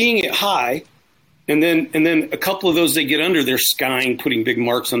if they're teeing it high, and then a couple of those they get under, they're skying, putting big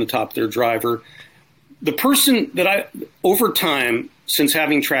marks on the top of their driver. the person that over time, since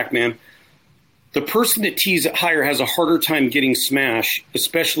having TrackMan, the person that tees it higher has a harder time getting smash,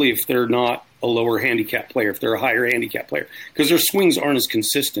 especially if they're not a lower handicap player, if they're a higher handicap player, because their swings aren't as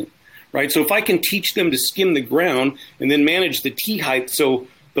consistent, right? So if I can teach them to skim the ground and then manage the tee height so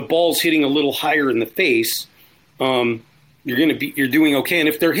the ball's hitting a little higher in the face, you're doing okay. And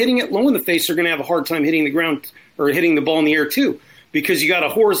if they're hitting it low in the face, they're going to have a hard time hitting the ground or hitting the ball in the air too, because you got a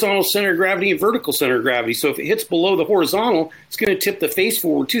horizontal center of gravity and vertical center of gravity. So if it hits below the horizontal, it's going to tip the face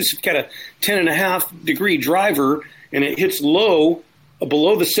forward too. So if you've got a 10.5 degree driver and it hits low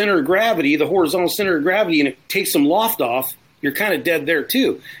below the center of gravity, the horizontal center of gravity, and it takes some loft off, you're kind of dead there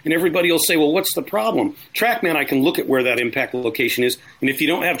too. And everybody will say, well, what's the problem? TrackMan, I can look at where that impact location is. And if you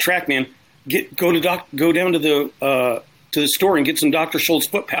don't have TrackMan, go down to the store and get some Dr. Schultz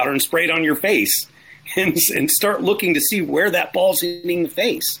foot powder and spray it on your face and start looking to see where that ball's hitting the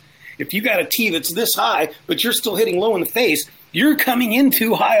face. If you got a tee that's this high, but you're still hitting low in the face, you're coming in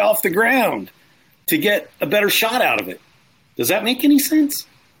too high off the ground to get a better shot out of it. Does that make any sense?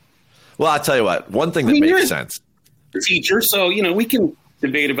 Well, I'll tell you what. One thing that makes sense. Teacher, so, we can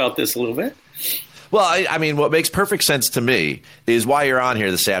debate about this a little bit. Well, I mean, what makes perfect sense to me is why you're on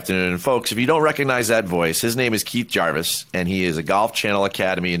here this afternoon. And folks, if you don't recognize that voice, his name is Keith Jarvis, and he is a Golf Channel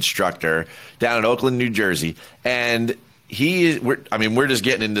Academy instructor down in Oakland, New Jersey. And we're just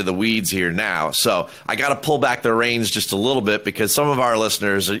getting into the weeds here now. So I got to pull back the reins just a little bit because some of our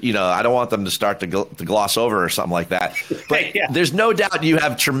listeners, I don't want them to start to gloss over or something like that. But There's no doubt you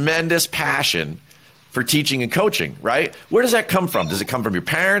have tremendous passion for teaching and coaching, right? Where does that come from? Does it come from your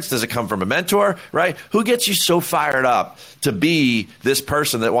parents? Does it come from a mentor, right? Who gets you so fired up to be this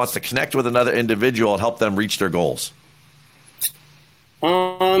person that wants to connect with another individual and help them reach their goals?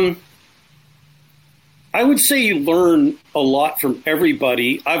 I would say you learn a lot from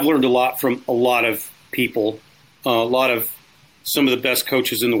everybody. I've learned a lot from a lot of people, some of the best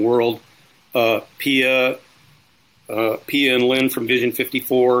coaches in the world. Pia and Lynn from Vision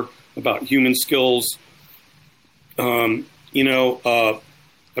 54 about human skills. I've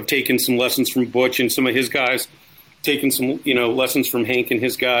taken some lessons from Butch and some of his guys, taken some, lessons from Hank and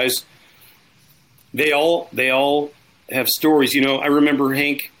his guys. They all have stories. I remember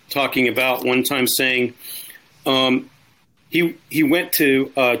Hank talking about one time saying he went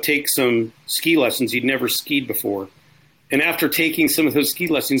to take some ski lessons. He'd never skied before. And after taking some of those ski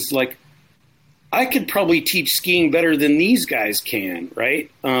lessons, he's like, I could probably teach skiing better than these guys can, right?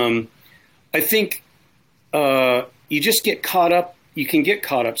 I think you just get caught up. You can get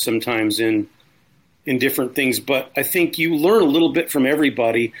caught up sometimes in different things, but I think you learn a little bit from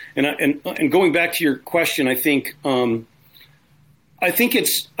everybody. And going back to your question, I think I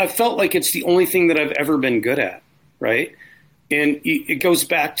felt like it's the only thing that I've ever been good at, right? And it goes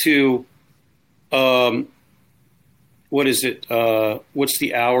back to, what is it? What's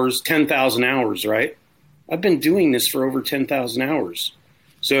the hours? 10,000 hours, right? I've been doing this for over 10,000 hours.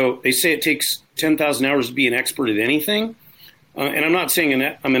 So they say it takes 10,000 hours to be an expert at anything. And I'm not saying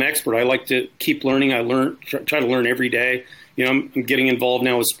I'm an expert. I like to keep learning. I try to learn every day. I'm getting involved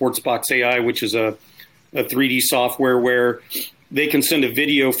now with SportsBox AI, which is a 3D software where they can send a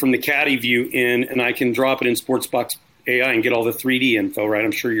video from the caddy view in, and I can drop it in SportsBox AI and get all the 3D info, right?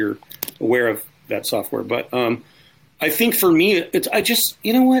 I'm sure you're aware of that software. But I think for me, I just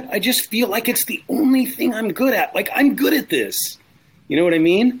feel like it's the only thing I'm good at. Like, I'm good at this. You know what I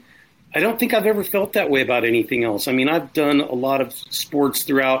mean? I don't think I've ever felt that way about anything else. I mean, I've done a lot of sports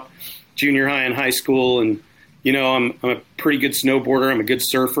throughout junior high and high school, and, I'm a pretty good snowboarder. I'm a good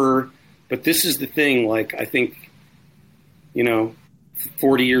surfer. But this is the thing, like, I think,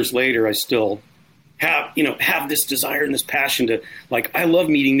 40 years later, I still have this desire and this passion to, like, I love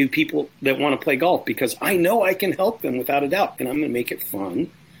meeting new people that want to play golf because I know I can help them without a doubt, and I'm going to make it fun,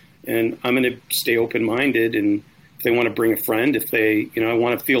 and I'm going to stay open-minded. And if they want to bring a friend, if they, I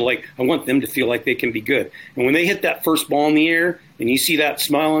want them to feel like they can be good. And when they hit that first ball in the air and you see that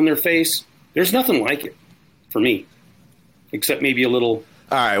smile on their face, there's nothing like it for me, except maybe a little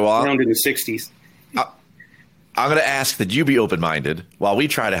around in the 60s. I'm going to ask that you be open-minded while we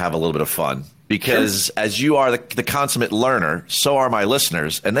try to have a little bit of fun. Because as you are the consummate learner, so are my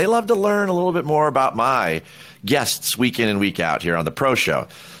listeners, and they love to learn a little bit more about my guests week in and week out here on the Pro Show.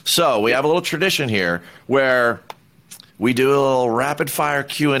 So we have a little tradition here where we do a little rapid-fire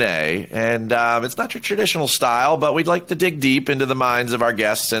Q&A, and it's not your traditional style, but we'd like to dig deep into the minds of our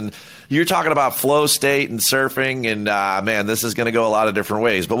guests. And you're talking about flow state and surfing, and man, this is going to go a lot of different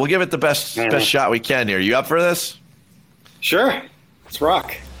ways. But we'll give it the best shot we can here. You up for this? Sure. Let's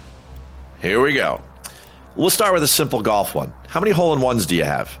rock. Here we go. We'll start with a simple golf one. How many hole-in-ones do you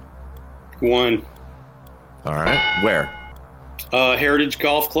have? One. All right. Where? Heritage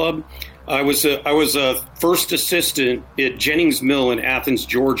Golf Club. I was a first assistant at Jennings Mill in Athens,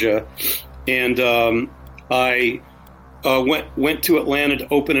 Georgia, and I went to Atlanta to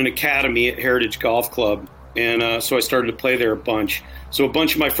open an academy at Heritage Golf Club, and so I started to play there a bunch. So a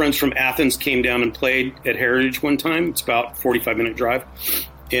bunch of my friends from Athens came down and played at Heritage one time. It's about a 45-minute drive,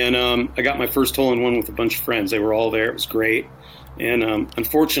 and I got my first hole-in-one with a bunch of friends. They were all there. It was great, and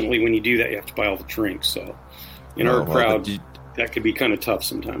unfortunately, when you do that, you have to buy all the drinks. So in our crowd, that could be kind of tough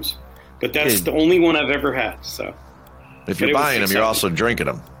sometimes. But that's the only one I've ever had. So if you're buying them, you're also drinking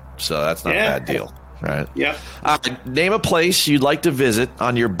them. So that's not a bad deal, right? Yeah. Name a place you'd like to visit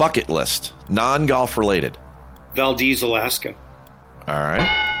on your bucket list, non-golf related. Valdez, Alaska. All right.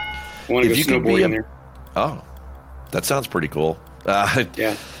 I want to go snowboarding there. Oh, that sounds pretty cool.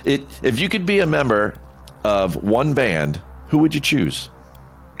 Yeah. If you could be a member of one band, who would you choose?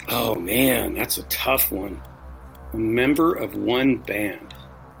 Oh, man, that's a tough one. A member of one band.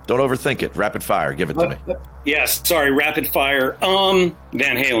 Don't overthink it. Rapid fire. Give it to me. Yes. Sorry. Rapid fire. Van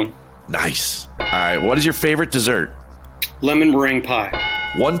Halen. Nice. All right. What is your favorite dessert? Lemon meringue pie.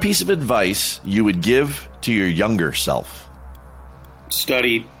 One piece of advice you would give to your younger self.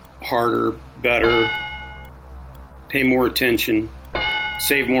 Study harder, better, pay more attention,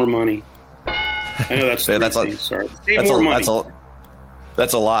 save more money. I know that's sorry. Save more money.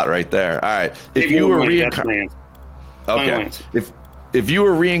 That's a lot right there. All right. If you were reincarnated. Okay. If you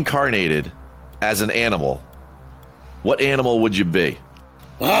were reincarnated as an animal, what animal would you be?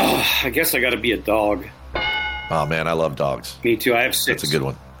 Oh, I guess I got to be a dog. Oh, man, I love dogs. Me too. I have 6. That's a good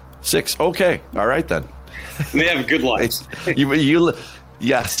one. 6. Okay. All right, then. They have good lives.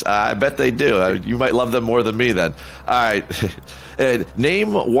 Yes, I bet they do. You might love them more than me then. All right.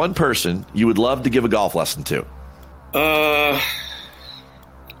 Name one person you would love to give a golf lesson to.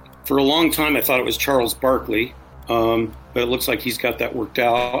 For a long time, I thought it was Charles Barkley. But it looks like he's got that worked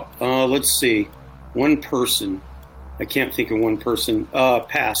out. Let's see. One person. I can't think of one person.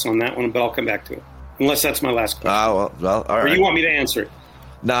 Pass on that one, but I'll come back to it. Unless that's my last question. Well, all right. Or you want me to answer it?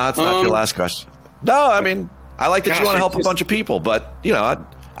 No, it's not your last question. No, I mean, I like that you want to help a bunch of people, but, I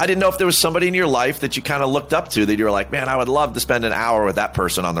didn't know if there was somebody in your life that you kind of looked up to that you were like, man, I would love to spend an hour with that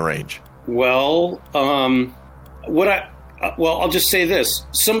person on the range. Well, I'll just say this.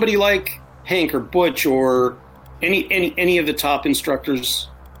 Somebody like Hank or Butch or any of the top instructors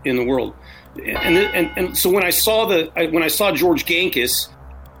in the world. And so when I saw George Gankis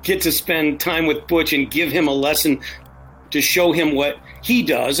get to spend time with Butch and give him a lesson to show him what he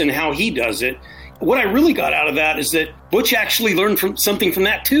does and how he does it, what I really got out of that is that Butch actually learned something from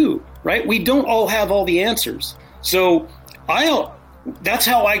that too, right? We don't all have all the answers. So that's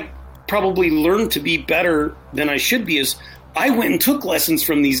how I probably learned to be better than I should be, is I went and took lessons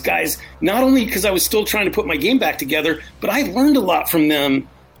from these guys, not only because I was still trying to put my game back together, but I learned a lot from them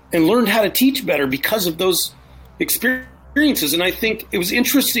and learned how to teach better because of those experiences. And I think it was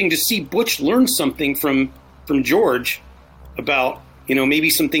interesting to see Butch learn something from George about, maybe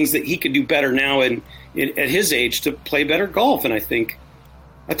some things that he could do better now and at his age to play better golf. And I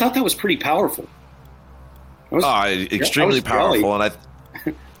thought that was pretty powerful. Extremely powerful. And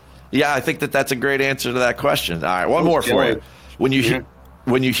I think that's a great answer to that question. All right, one more for you. When you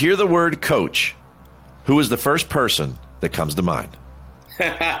hear the word coach, who is the first person that comes to mind?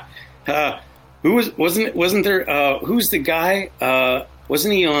 Wasn't there who's the guy?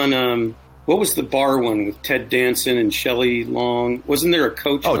 Wasn't he on what was the bar one with Ted Danson and Shelley Long? Wasn't there a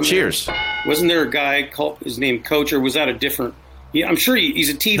coach? Oh, Cheers. Wasn't there a guy called his name Coach, or was that a different? Yeah, I'm sure he's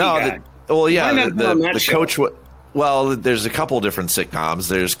a TV guy. The coach. Well, there's a couple different sitcoms.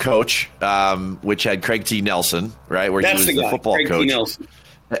 There's Coach, which had Craig T. Nelson, right, where he was the football Craig coach. T. Nelson.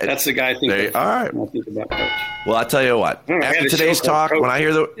 That's the guy I think. All right. I think about Coach. Well, I tell you what. After today's talk, when I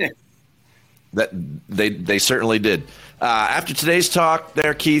hear that they certainly did. After today's talk,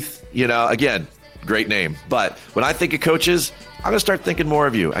 there, Keith. Again, great name. But when I think of coaches, I'm going to start thinking more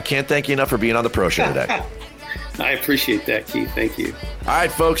of you. I can't thank you enough for being on the Pro Show today. I appreciate that, Keith. Thank you. All right,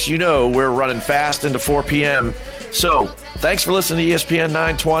 folks, we're running fast into 4 p.m. So thanks for listening to ESPN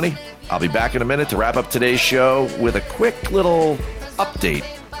 920. I'll be back in a minute to wrap up today's show with a quick little update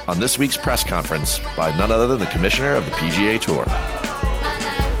on this week's press conference by none other than the commissioner of the PGA Tour.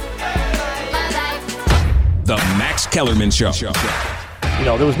 The Max Kellerman Show.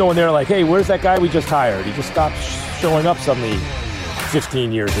 There was no one there like, hey, where's that guy we just hired? He just stopped showing up suddenly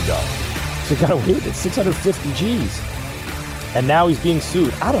 15 years ago. So he got away with it, 650 G's. And now he's being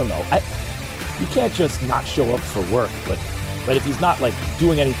sued. I don't know. You can't just not show up for work, but if he's not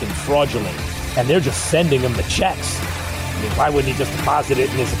doing anything fraudulent and they're just sending him the checks, I mean, why wouldn't he just deposit it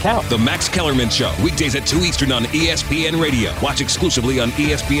in his account? The Max Kellerman Show, weekdays at 2 Eastern on ESPN Radio. Watch exclusively on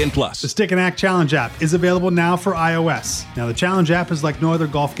ESPN+. The Stick and Act Challenge app is available now for iOS. Now, the Challenge app is like no other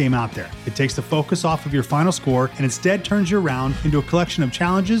golf game out there. It takes the focus off of your final score and instead turns your round into a collection of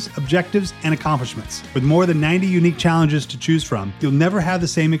challenges, objectives, and accomplishments. With more than 90 unique challenges to choose from, you'll never have the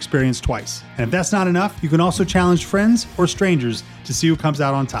same experience twice. And if that's not enough, you can also challenge friends or strangers to see who comes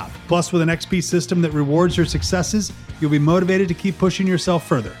out on top. Plus, with an XP system that rewards your successes, you'll be motivated to keep pushing yourself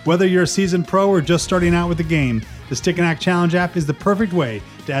further. Whether you're a seasoned pro or just starting out with the game, the Stick and Act Challenge app is the perfect way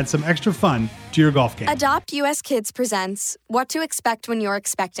to add some extra fun to your golf game. Adopt US Kids presents What to Expect When You're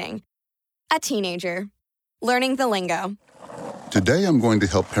Expecting. A teenager. Learning the lingo. Today I'm going to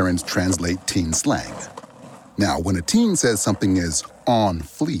help parents translate teen slang. Now, when a teen says something is on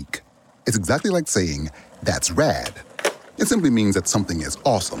fleek, it's exactly like saying, that's rad. It simply means that something is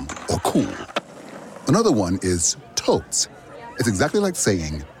awesome or cool. Another one is totes. It's exactly like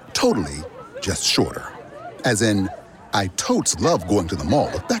saying totally, just shorter. As in, I totes love going to the mall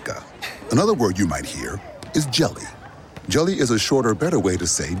with Becca. Another word you might hear is jelly. Jelly is a shorter, better way to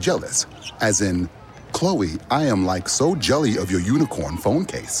say jealous. As in, Chloe, I am like so jelly of your unicorn phone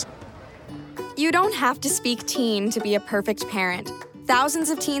case. You don't have to speak teen to be a perfect parent.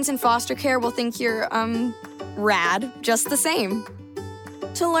 Thousands of teens in foster care will think you're, rad just the same.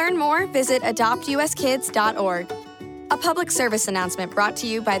 To learn more, visit adoptuskids.org. A public service announcement brought to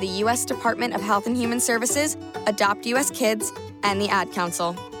you by the U.S. Department of Health and Human Services, Adopt U.S. Kids, and the Ad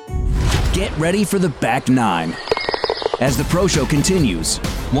Council. Get ready for the back nine. As the Pro Show continues,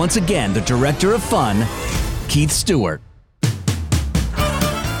 once again, the director of fun, Keith Stewart.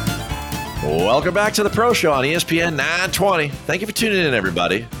 Welcome back to the Pro Show on ESPN 920. Thank you for tuning in,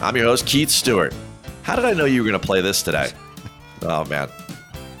 everybody. I'm your host, Keith Stewart. How did I know you were going to play this today? Oh, man.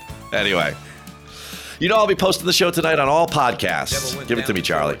 Anyway, you know I'll be posting the show tonight on all podcasts. Give it to me,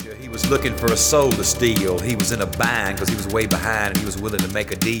 Charlie. He was looking for a soul to steal. He was in a bind because he was way behind and he was willing to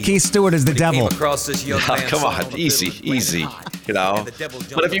make a deal. Keith Stewart is the devil. Came across this young man. Come on, easy. You know.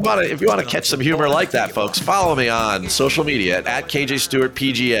 But if you want to catch some humor like that, folks, follow me on social media at KJ Stewart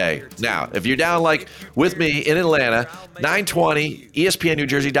PGA. Now, if you're down like with me in Atlanta, 920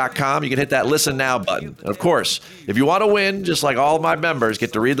 ESPNNewJersey.com, you can hit that listen now button. And of course, if you want to win, just like all of my members,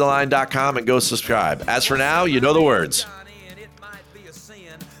 get to readtheline.com and go subscribe. As for now, you know the words.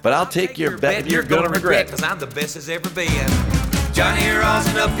 But I'll take your bet you're going to regret. Because I'm the best as ever been. Johnny,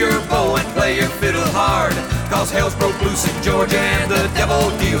 rosin up your bow and play your fiddle hard. Cause hell's broke loose in Georgia and the devil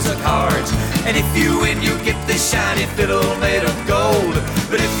deals the cards. And if you win, you get this shiny fiddle made of gold.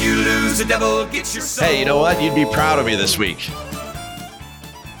 But if you lose, the devil gets your soul. Hey, you know what? You'd be proud of me this week.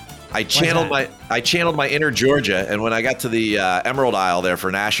 I channeled my inner Georgia, and when I got to the Emerald Isle there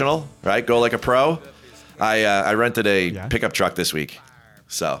for National, right, Go Like a Pro, I rented a pickup truck this week.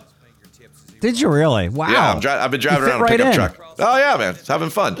 So. Did you really? Wow. Yeah, I've been driving around a pickup truck. Oh, yeah, man. It's having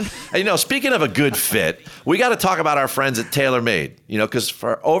fun. And, you know, speaking of a good fit, we got to talk about our friends at TaylorMade. You know, because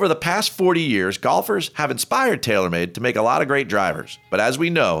for over the past 40 years, golfers have inspired TaylorMade to make a lot of great drivers. But as we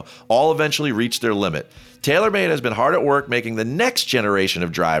know, all eventually reach their limit. TaylorMade has been hard at work making the next generation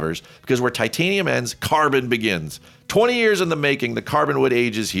of drivers because where titanium ends, carbon begins. 20 years in the making, the carbon wood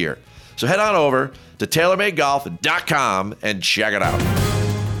age is here. So head on over to TaylorMadeGolf.com and check it out.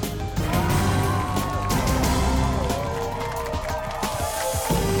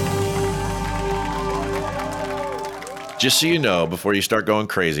 Just so you know, before you start going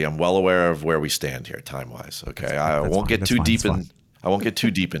crazy, I'm well aware of where we stand here time-wise. Okay, I won't get too deep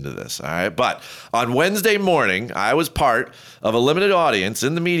into this. All right, but on Wednesday morning, I was part of a limited audience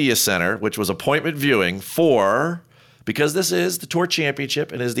in the media center, which was appointment viewing for. Because this is the Tour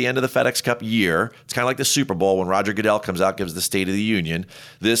Championship and is the end of the FedEx Cup year. It's kind of like the Super Bowl when Roger Goodell comes out, gives the State of the Union.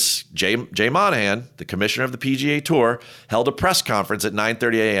 This Jay Monahan, the commissioner of the PGA Tour, held a press conference at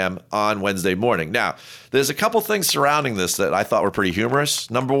 9:30 a.m. on Wednesday morning. Now, there's a couple things surrounding this that I thought were pretty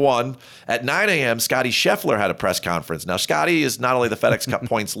humorous. Number one, at 9 a.m., Scotty Scheffler had a press conference. Now, Scotty is not only the FedEx Cup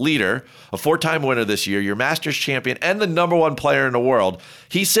points leader, a 4-time winner this year, your Masters champion, and the number one player in the world.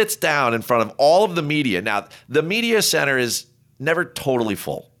 He sits down in front of all of the media. Now, the media center is never totally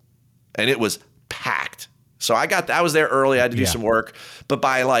full, and it was packed. So I was there early. I had to do some work, but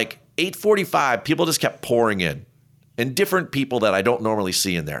by like 8:45, people just kept pouring in. And different people that I don't normally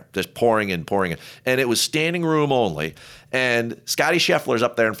see in there, just pouring in. And it was standing room only. And Scotty Scheffler's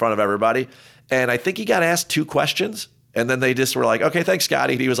up there in front of everybody. And I think he got asked 2 questions. And then they just were like, okay, thanks,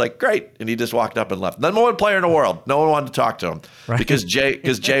 Scotty. And he was like, great. And he just walked up and left. Number one player in the world. No one wanted to talk to him because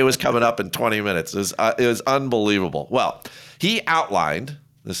Jay was coming up in 20 minutes. It was unbelievable. Well, he outlined,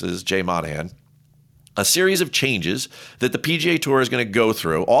 this is Jay Monahan, a series of changes that the PGA Tour is going to go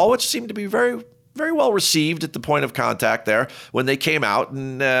through, all which seem to be very, very well received at the point of contact there when they came out,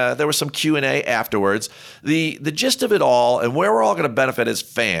 and there was some Q&A afterwards. The gist of it all, and where we're all going to benefit as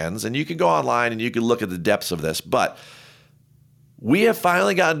fans, and you can go online and you can look at the depths of this, but we have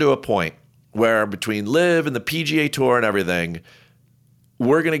finally gotten to a point where between LIV and the PGA Tour and everything,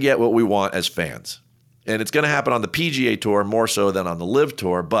 we're going to get what we want as fans. And it's going to happen on the PGA Tour more so than on the LIV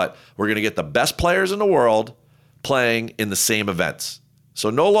Tour, but we're going to get the best players in the world playing in the same events. So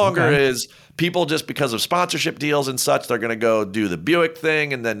no longer is people just because of sponsorship deals and such, they're going to go do the Buick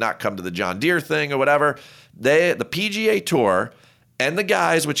thing and then not come to the John Deere thing or whatever. The PGA Tour and the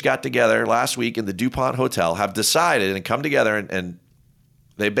guys which got together last week in the DuPont Hotel have decided and come together and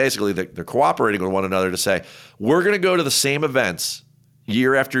they basically, they're cooperating with one another to say, we're going to go to the same events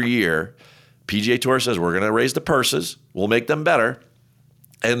year after year. PGA Tour says, we're going to raise the purses. We'll make them better.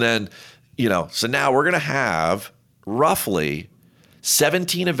 And then, so now we're going to have roughly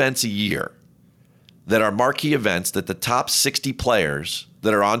 17 events a year that are marquee events that the top 60 players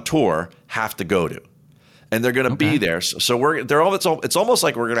that are on tour have to go to. And they're going to be there. So it's almost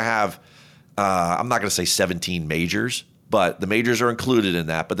like we're going to have, I'm not going to say 17 majors, but the majors are included in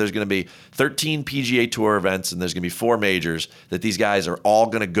that. But there's going to be 13 PGA Tour events, and there's going to be 4 majors that these guys are all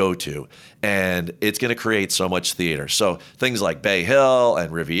going to go to. And it's going to create so much theater. So things like Bay Hill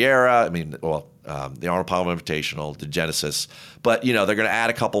and Riviera, the Arnold Palmer Invitational, the Genesis. But, they're going to add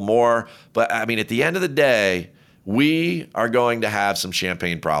a couple more. But, at the end of the day, we are going to have some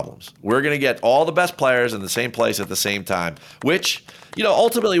champagne problems. We're going to get all the best players in the same place at the same time, which,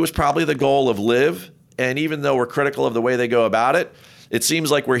 ultimately was probably the goal of LIV. And even though we're critical of the way they go about it, it seems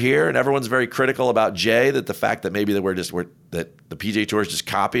like we're here, and everyone's very critical about Jay, that the fact that maybe that the PGA Tour is just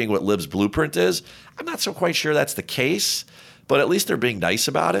copying what LIV's blueprint is. I'm not so quite sure that's the case, but at least they're being nice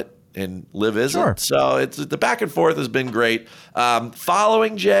about it, and LIV isn't. Sure. So it's the back and forth has been great.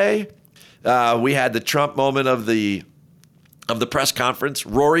 Following Jay, we had the Trump moment of the press conference.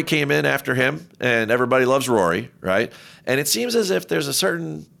 Rory came in after him, and everybody loves Rory, right? And it seems as if there's a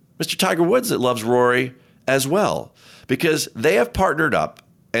certain Mr. Tiger Woods that loves Rory as well, because they have partnered up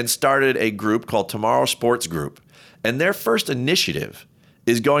and started a group called Tomorrow Sports Group. And their first initiative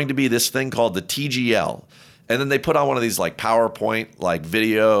is going to be this thing called the TGL. And then they put on one of these like PowerPoint, like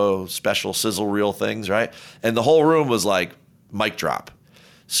video special sizzle reel things, right? And the whole room was like mic drop.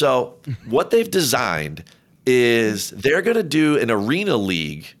 So what they've designed is they're going to do an arena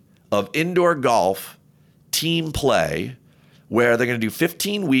league of indoor golf team play, where they're going to do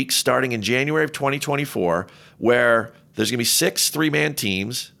 15 weeks starting in January of 2024, where there's going to be 6 3-man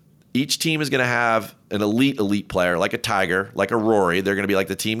teams. Each team is going to have an elite player, like a Tiger, like a Rory. They're going to be like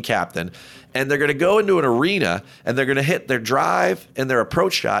the team captain. And they're going to go into an arena, and they're going to hit their drive and their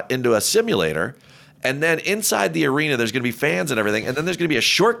approach shot into a simulator. And then inside the arena, there's going to be fans and everything. And then there's going to be a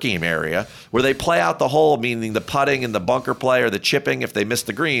short game area where they play out the hole, meaning the putting and the bunker play or the chipping if they miss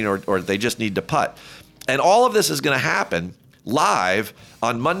the green or they just need to putt. And all of this is going to happen live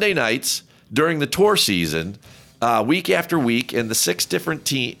on Monday nights during the tour season, week after week, and the 6 different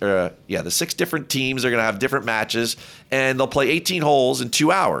teams are going to have different matches, and they'll play 18 holes in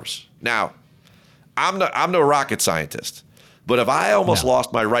 2 hours. Now, I'm no rocket scientist, but if I almost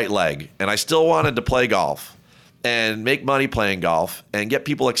lost my right leg and I still wanted to play golf and make money playing golf and get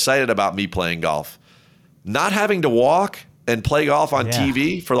people excited about me playing golf, not having to walk and play golf on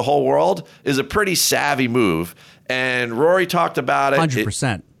TV for the whole world is a pretty savvy move. And Rory talked about it.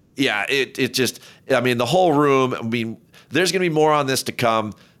 100%. It just, the whole room, there's going to be more on this to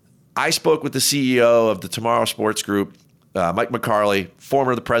come. I spoke with the CEO of the Tomorrow Sports Group, Mike McCarley,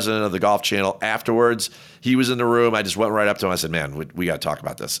 former the president of the Golf Channel. Afterwards, he was in the room. I just went right up to him. I said, man, we got to talk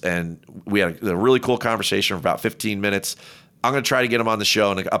about this. And we had a really cool conversation for about 15 minutes. I'm going to try to get him on the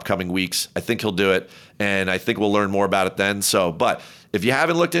show in the upcoming weeks. I think he'll do it, and I think we'll learn more about it then. But if you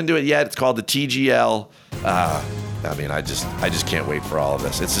haven't looked into it yet, it's called the TGL. I just can't wait for all of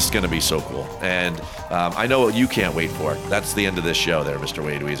this. It's just going to be so cool. And I know what you can't wait for. That's the end of this show there, Mr.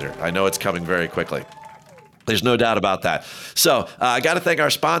 Wade Weezer. I know it's coming very quickly. There's no doubt about that. So I got to thank our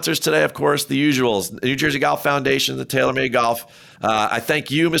sponsors today, of course, the usuals, the New Jersey Golf Foundation, the TaylorMade Golf. I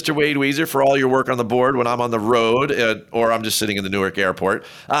thank you, Mr. Wade Weezer, for all your work on the board when I'm on the road or I'm just sitting in the Newark airport.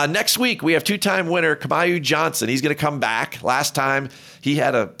 Next week, we have 2-time winner Kamayu Johnson. He's going to come back. Last time, he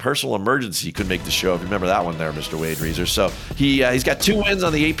had a personal emergency. He couldn't make the show. Remember that one there, Mr. Wade Weezer. So he's got 2 wins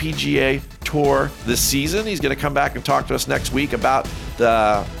on the APGA Tour this season. He's going to come back and talk to us next week about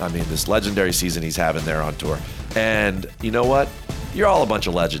this legendary season he's having there on tour. And you know what? You're all a bunch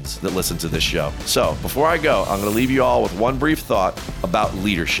of legends that listen to this show. So before I go, I'm going to leave you all with one brief thought about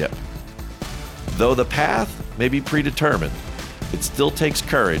leadership. though the path may be predetermined, it still takes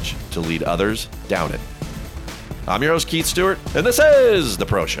courage to lead others down it. I'm your host, Keith Stewart, and this is The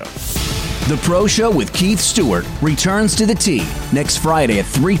Pro Show. The Pro Show with Keith Stewart returns to the T next Friday at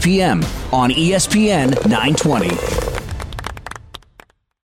 3 p.m. on ESPN 920.